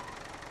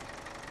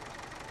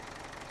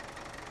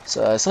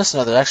 So it's nice to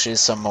know there actually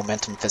is some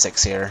momentum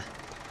physics here.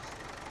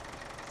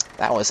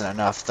 That wasn't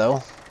enough,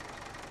 though.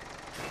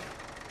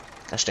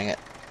 Gosh dang it.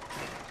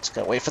 Just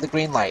gotta wait for the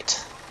green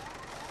light.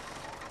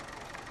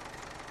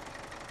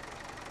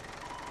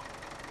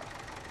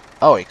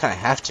 Oh, you kind of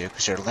have to,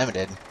 because you're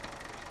limited.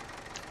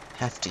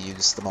 Have to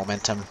use the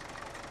momentum.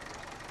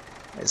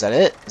 Is that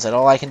it? Is that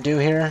all I can do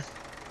here?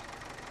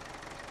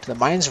 Do the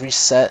mines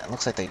reset? It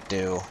looks like they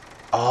do.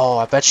 Oh,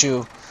 I bet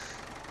you...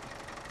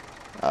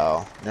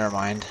 Oh, never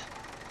mind.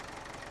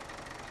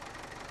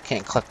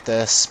 Can't click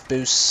the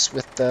spruce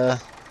with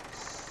the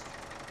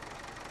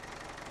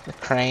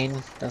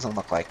crane. Doesn't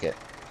look like it.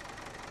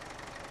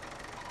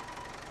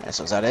 Alright,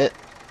 so is that it?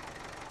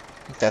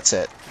 I think that's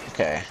it.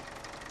 Okay.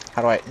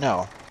 How do I...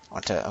 No. I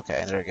want to...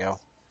 Okay, there we go.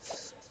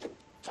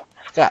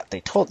 I forgot. They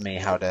told me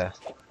how to...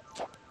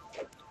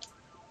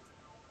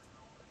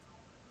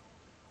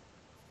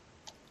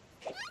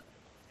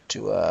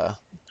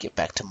 get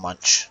back to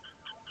Munch.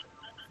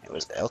 It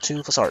was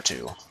L2 plus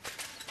R2.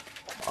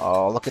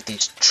 Oh, look at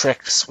these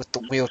tricks with the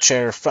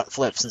wheelchair front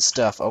flips and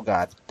stuff. Oh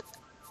god.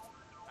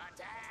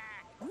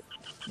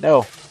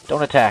 No,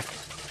 don't attack.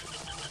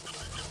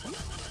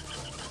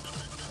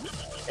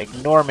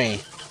 Ignore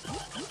me.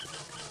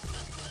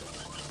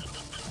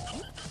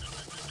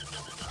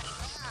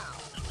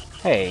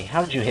 Hey,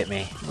 how did you hit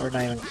me? We're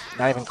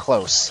not even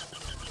close.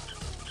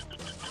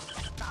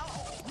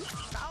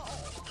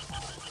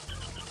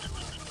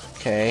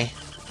 Okay.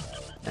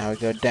 Now we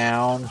go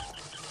down.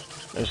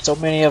 There's so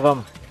many of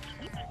them.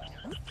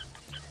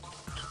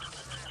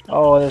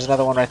 Oh, there's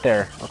another one right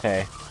there.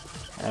 Okay.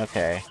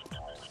 Okay.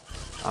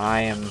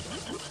 I am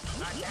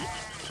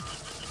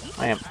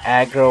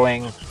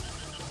aggroing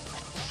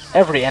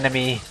every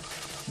enemy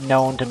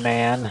known to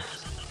man.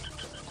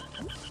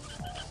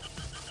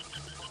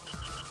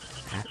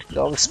 Have to get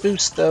all the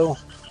spoofs though.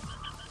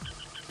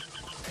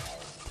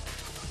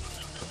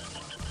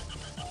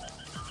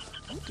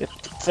 Get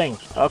the thing.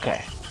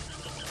 Okay.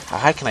 How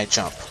high can I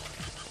jump?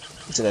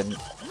 Is it a...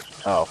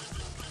 Oh.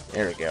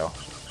 There we go.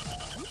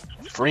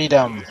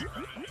 Freedom.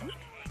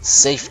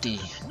 Safety.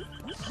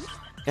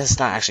 I guess it's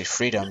not actually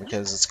freedom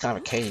because it's kind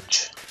of a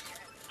cage.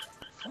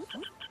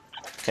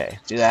 Okay,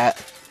 do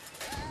that.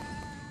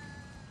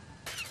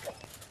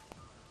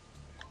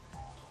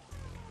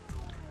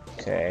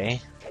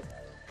 Okay.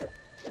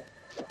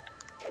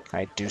 Can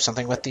I do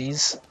something with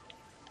these?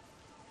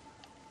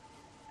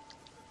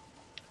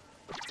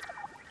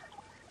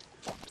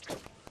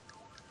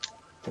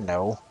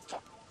 No.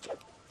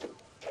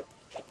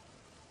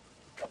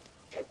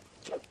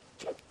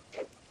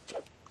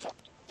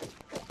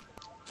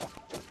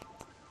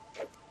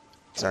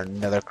 Is there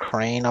another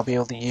crane I'll be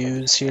able to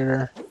use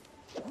here?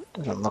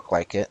 Doesn't look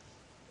like it.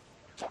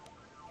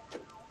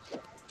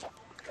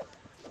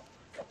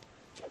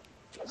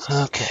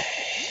 Okay.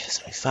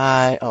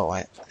 75. Oh,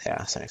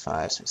 yeah,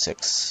 75,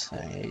 76,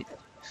 78.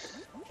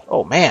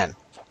 Oh, man.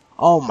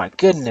 Oh, my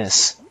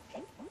goodness.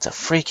 It's a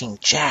freaking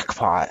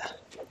jackpot.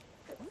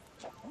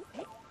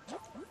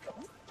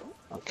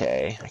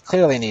 Okay. I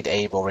clearly need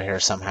Abe over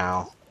here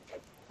somehow.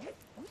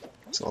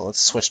 So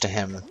let's switch to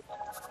him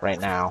right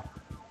now.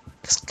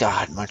 Because,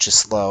 God, Munch is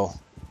slow.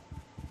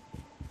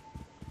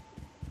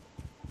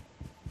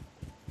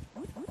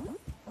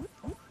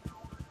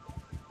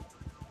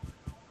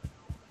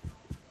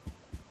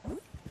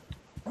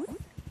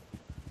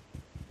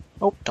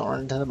 Oh, don't run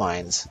into the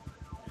mines.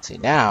 See,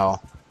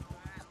 now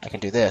I can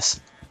do this.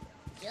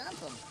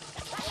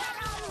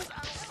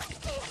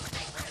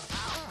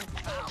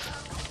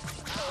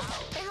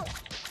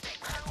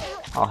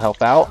 I'll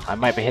help out. I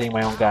might be hitting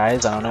my own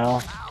guys. I don't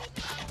know.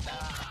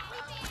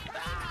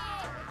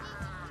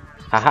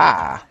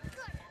 Haha!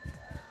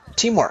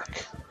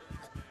 Teamwork!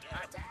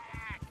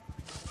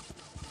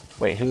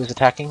 Wait, who's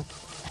attacking?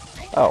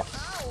 Oh.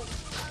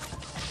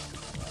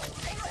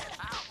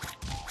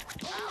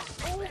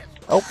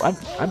 Oh,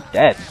 I'm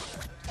dead.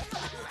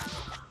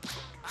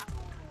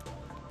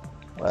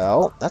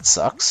 Well, that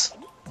sucks.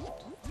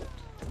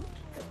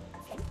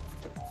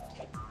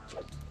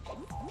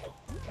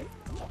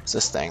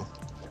 What's this thing?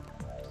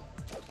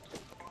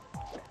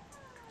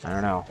 I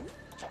don't know.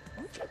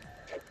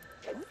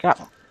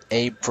 Got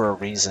Abe for a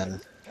reason.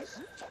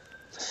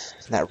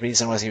 And that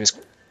reason was he was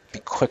be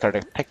quicker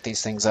to pick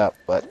these things up,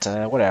 but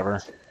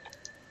whatever.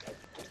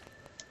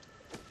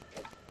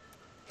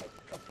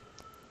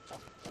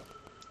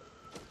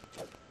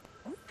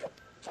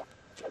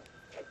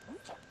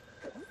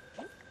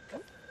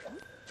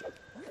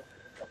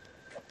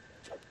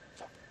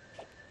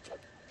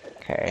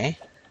 Okay.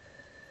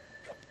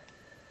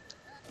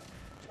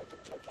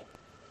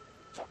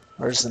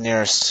 Where's the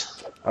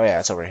nearest? Oh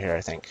yeah, it's over here,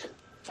 I think.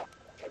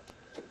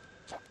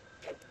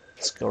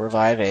 Let's go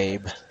revive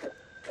Abe.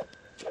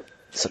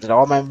 So did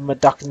all my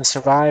Maduckins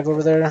survive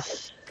over there?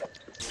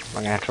 I'm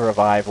gonna have to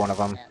revive one of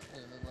them. That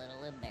was a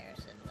little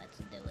embarrassing. Let's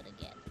do it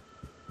again.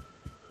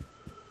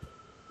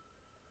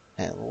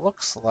 And it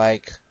looks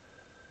like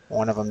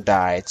one of them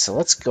died. So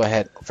let's go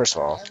ahead. First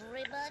of all,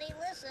 Everybody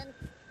listen.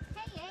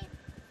 Hey, Abe.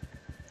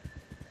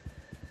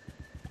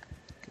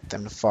 get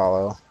them to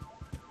follow.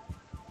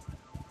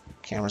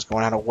 Camera's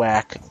going out of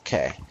whack.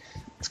 Okay.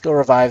 Let's go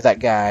revive that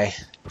guy.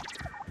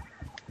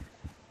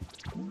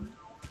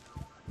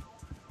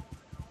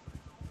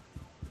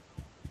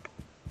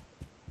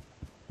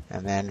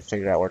 And then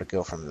figure out where to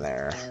go from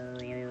there.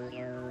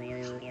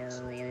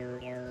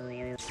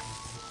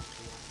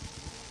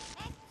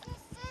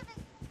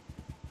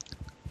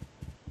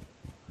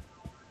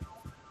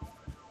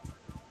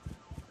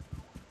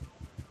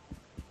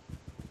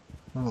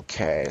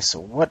 Okay, so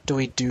what do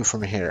we do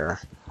from here?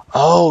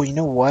 Oh, you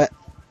know what?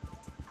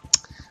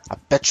 I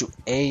bet you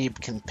Abe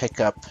can pick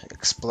up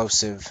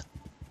explosive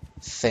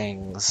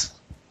things.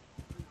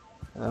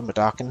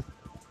 Madokin?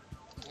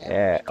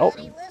 Yeah. Oh,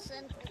 Everybody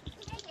listen.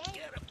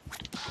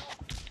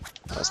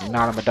 that was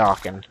not a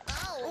Madokin.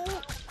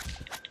 Oh.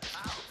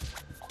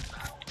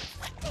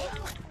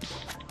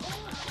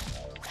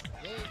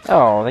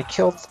 Oh, they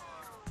killed...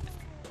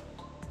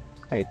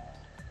 Wait,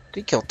 did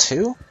he kill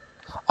two?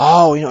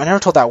 Oh, you know, I never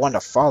told that one to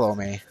follow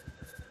me.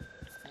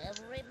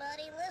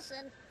 Everybody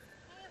listen.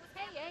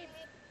 Hey, Abe.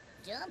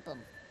 Jump him.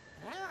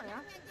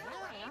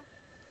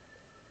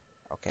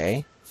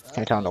 Okay.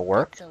 Can I tell him to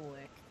work?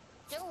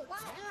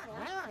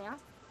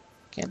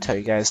 Can't tell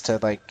you guys to,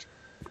 like,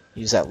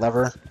 use that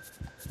lever.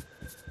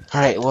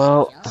 Alright,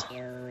 well...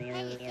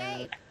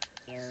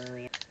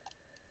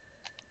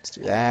 Let's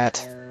do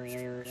that.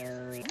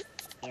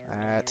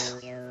 That.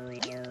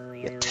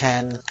 Get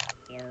 10.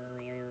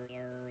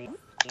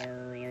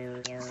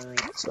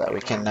 So that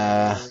we can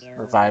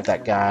revive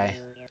that guy.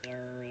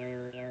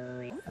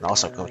 And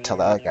also go tell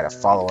the other guy to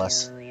follow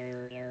us.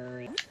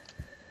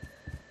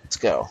 Let's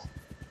go.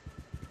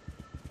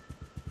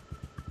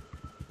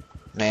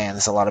 Man,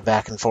 there's a lot of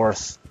back and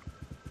forth.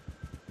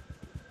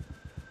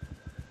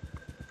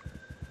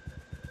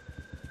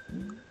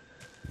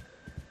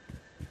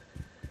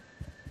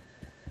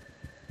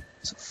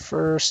 So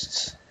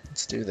first,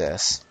 let's do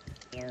this.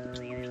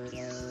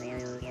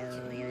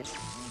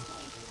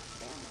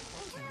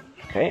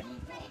 Okay.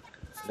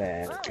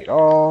 Then repeat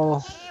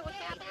all.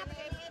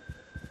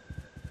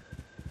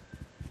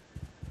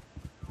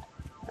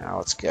 Now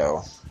let's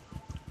go.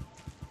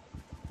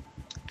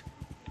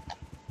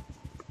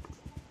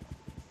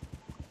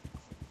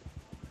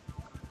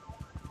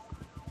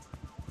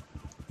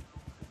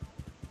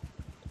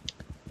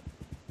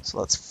 So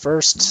let's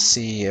first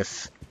see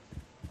if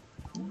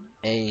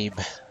Abe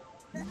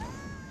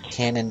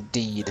can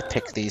indeed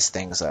pick these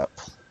things up.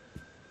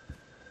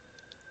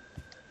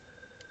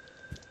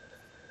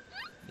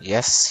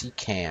 Yes, he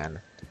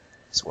can.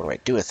 So what do I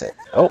do with it?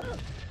 Oh,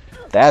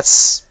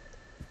 that's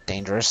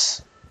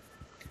dangerous.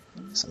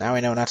 So now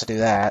we know not to do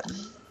that.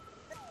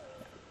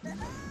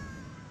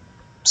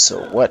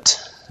 So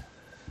what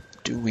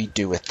do we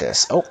do with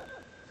this? Oh,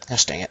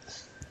 gosh dang it.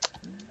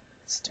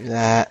 Let's do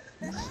that.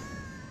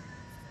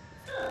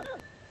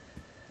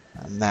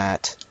 And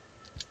that.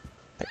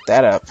 Pick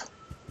that up.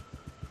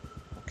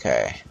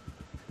 Okay.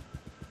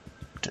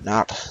 Do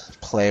not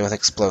play with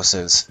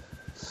explosives.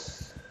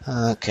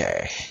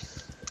 Okay.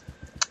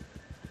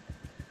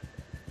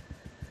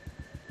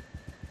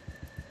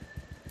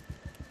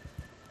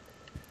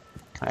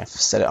 Can I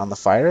set it on the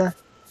fire?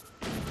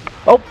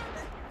 Oh!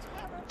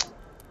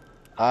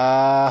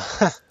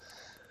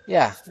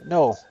 Yeah,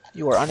 no.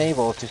 You are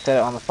unable to set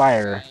it on the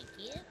fire.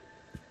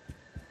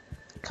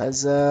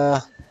 Because,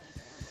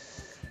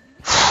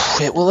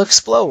 it will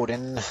explode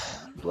and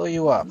blow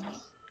you up.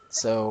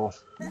 So,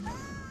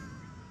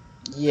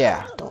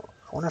 yeah. I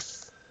wonder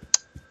if...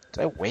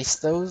 Did I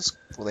waste those?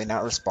 Will they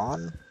not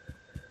respawn?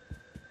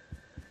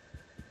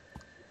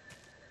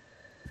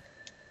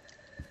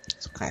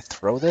 So can I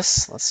throw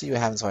this? Let's see what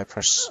happens if I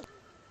push...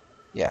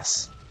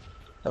 Yes.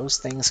 Those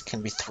things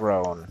can be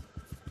thrown. I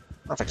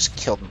don't know if I just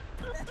killed...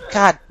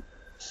 God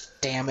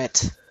damn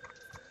it.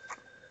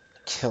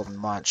 Killed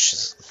Munch.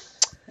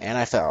 And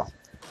I fell.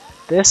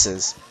 This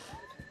is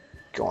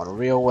going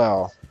real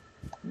well.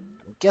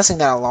 I'm guessing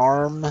that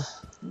alarm...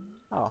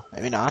 Oh,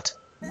 maybe not.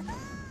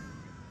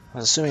 I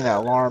was assuming that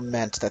alarm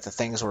meant that the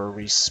things were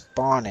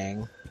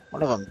respawning.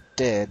 One of them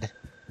did.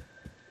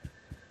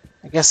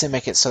 guess they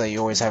make it so that you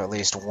always have at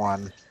least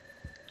one.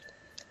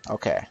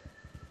 Okay.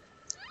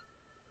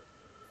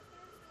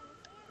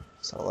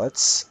 So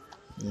let's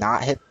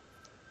not hit...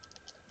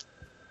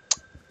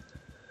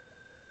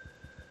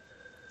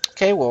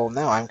 Okay, well,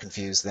 now I'm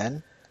confused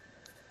then.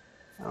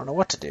 I don't know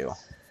what to do.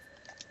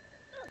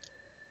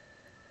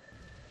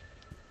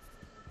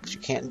 You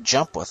can't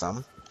jump with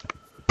them.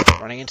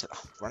 Running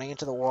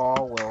into the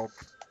wall will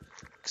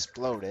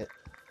explode it.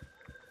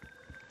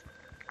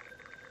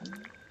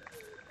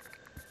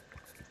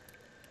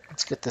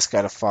 Let's get this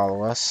guy to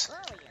follow us.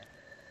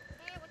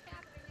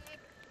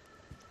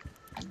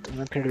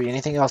 Doesn't appear to be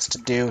anything else to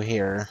do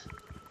here.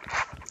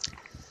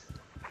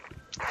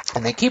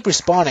 And they keep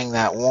respawning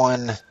that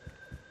one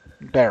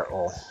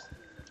barrel.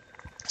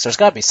 So there's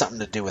got to be something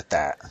to do with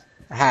that.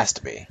 It has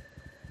to be.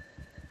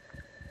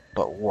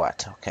 But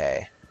what?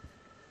 Okay.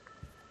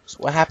 So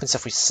what happens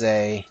if we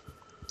say,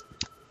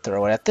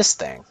 throw it at this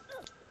thing?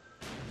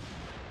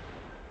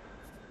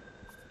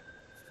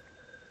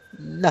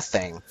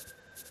 Nothing.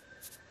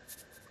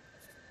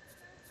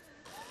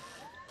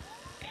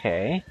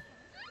 Okay.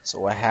 So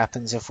what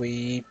happens if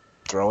we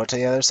throw it to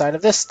the other side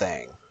of this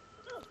thing?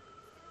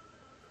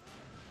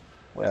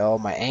 Well,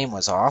 my aim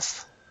was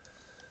off.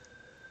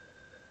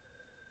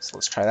 So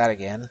let's try that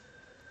again.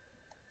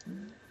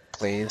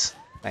 Please.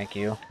 Thank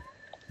you.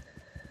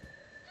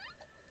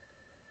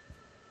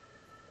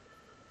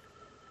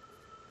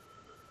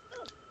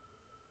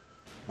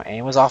 My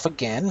aim was off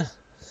again.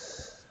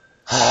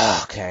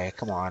 Okay,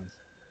 come on.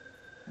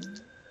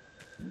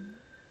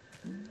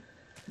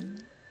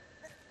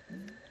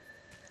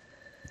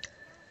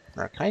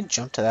 Can I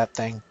jump to that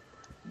thing?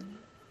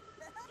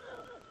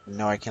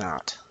 No, I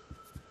cannot.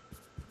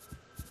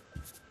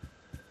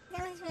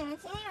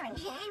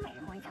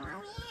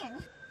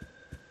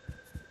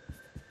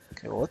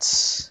 Okay, well,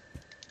 let's...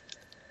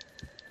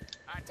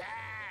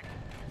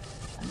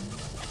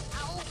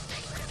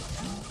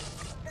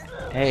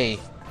 Hey,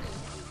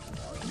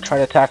 try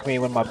to attack me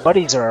when my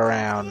buddies are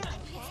around.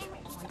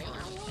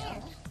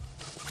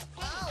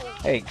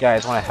 Hey,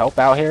 guys, want to help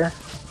out here?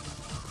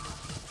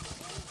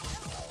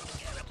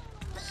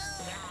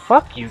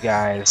 Fuck you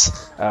guys.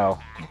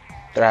 Oh,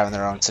 they're having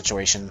their own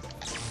situation.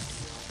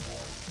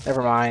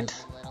 Never mind.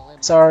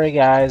 Sorry,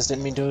 guys,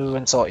 didn't mean to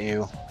insult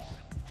you.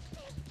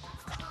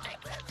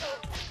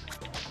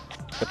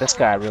 But this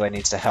guy really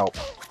needs to help.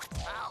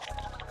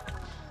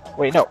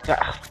 Wait, no.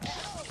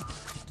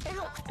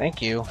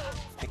 Thank you.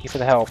 Thank you for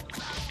the help.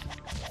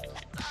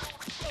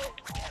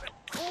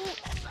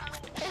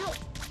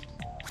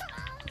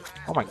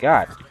 Oh my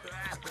god.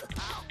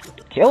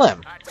 Kill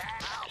him!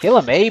 Kill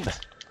him, Abe!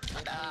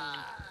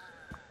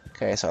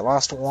 Okay, so I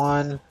lost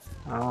one.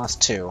 I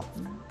lost two.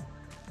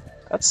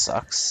 That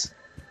sucks.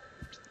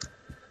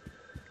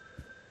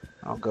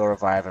 I'll go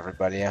revive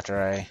everybody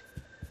after I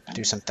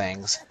do some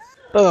things.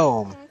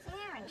 Boom!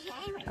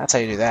 That's how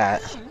you do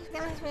that.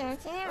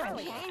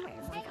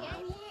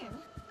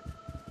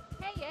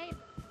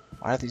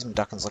 Why do these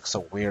Mudokons look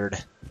so weird?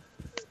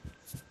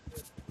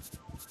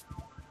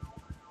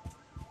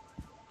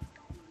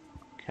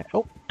 Okay.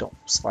 Oh, don't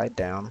slide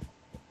down.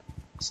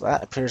 So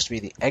that appears to be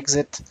the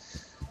exit.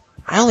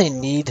 I only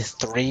need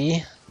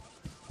 3.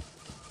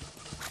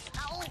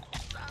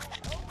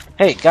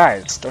 Hey,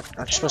 guys,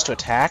 aren't you supposed to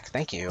attack?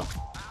 Thank you.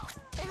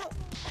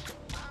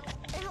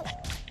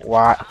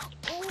 Why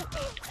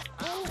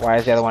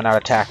is the other one not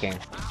attacking?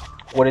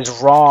 What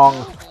is wrong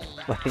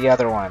with the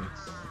other one?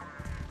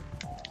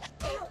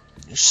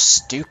 You're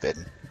stupid.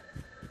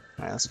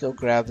 Alright, let's go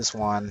grab this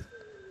one.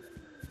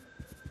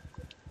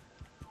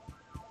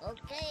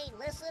 Okay,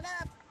 listen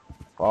up.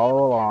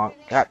 Follow along.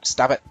 God,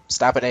 stop it.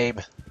 Stop it, Abe.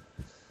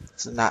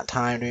 This is not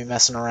time to be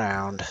messing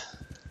around.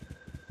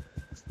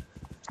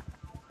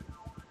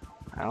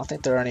 I don't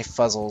think there are any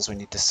fuzzles we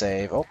need to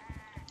save. Oh.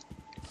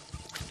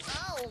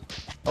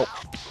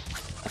 Oh.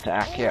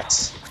 Attack,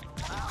 yes.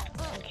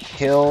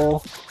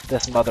 Kill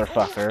this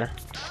motherfucker.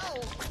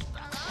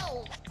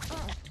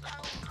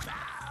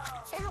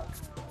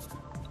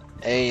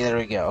 Hey, there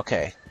we go.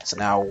 Okay. So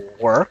now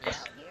work.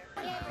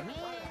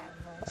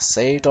 I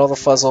saved all the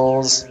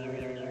fuzzles.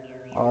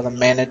 All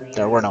the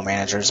there were no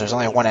managers. There's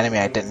only one enemy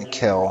I didn't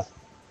kill.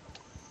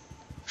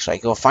 Should I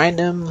go find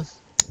him?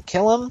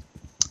 Kill him?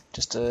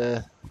 Just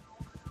to...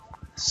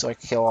 so I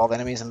can kill all the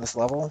enemies in this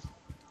level?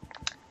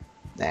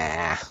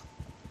 Nah. I'm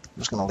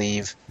just gonna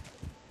leave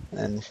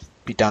and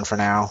be done for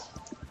now.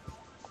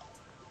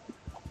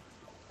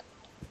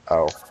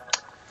 Oh.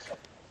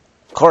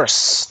 Of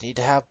course, need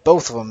to have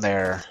both of them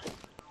there.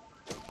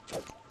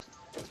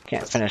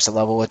 Can't finish the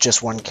level with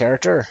just one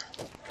character.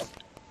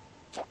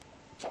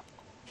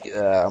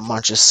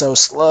 Munch is so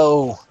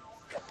slow.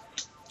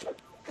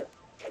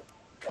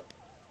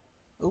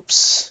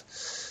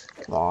 Oops.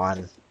 Come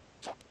on.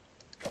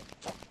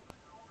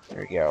 There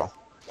we go.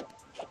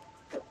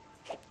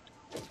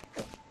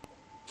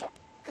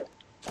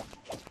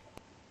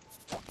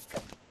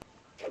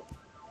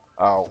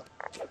 Oh.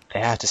 They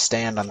have to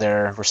stand on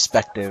their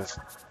respective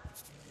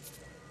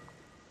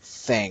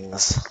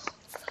things.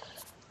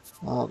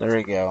 Well, there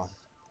we go.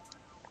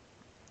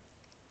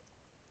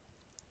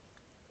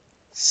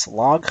 It's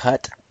Log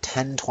Hut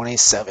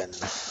 1027.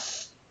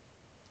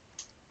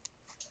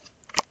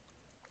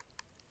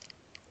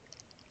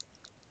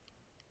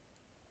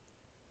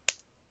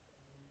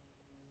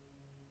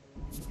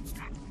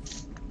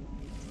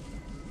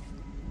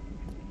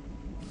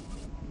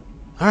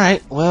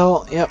 Alright,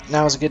 well, yep,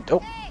 now is a good...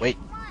 Oh, wait.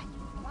 Munch,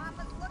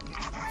 Mama's looking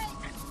great.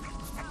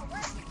 Now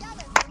work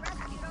together to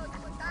rescue those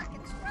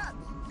Mudokon scrubs.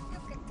 You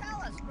can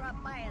tell a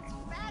scrub by its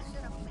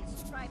fashionably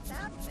striped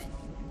outfit.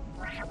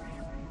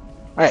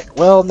 Alright,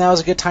 well, now is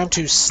a good time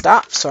to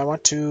stop, so I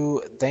want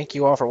to thank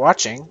you all for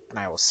watching, and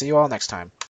I will see you all next time.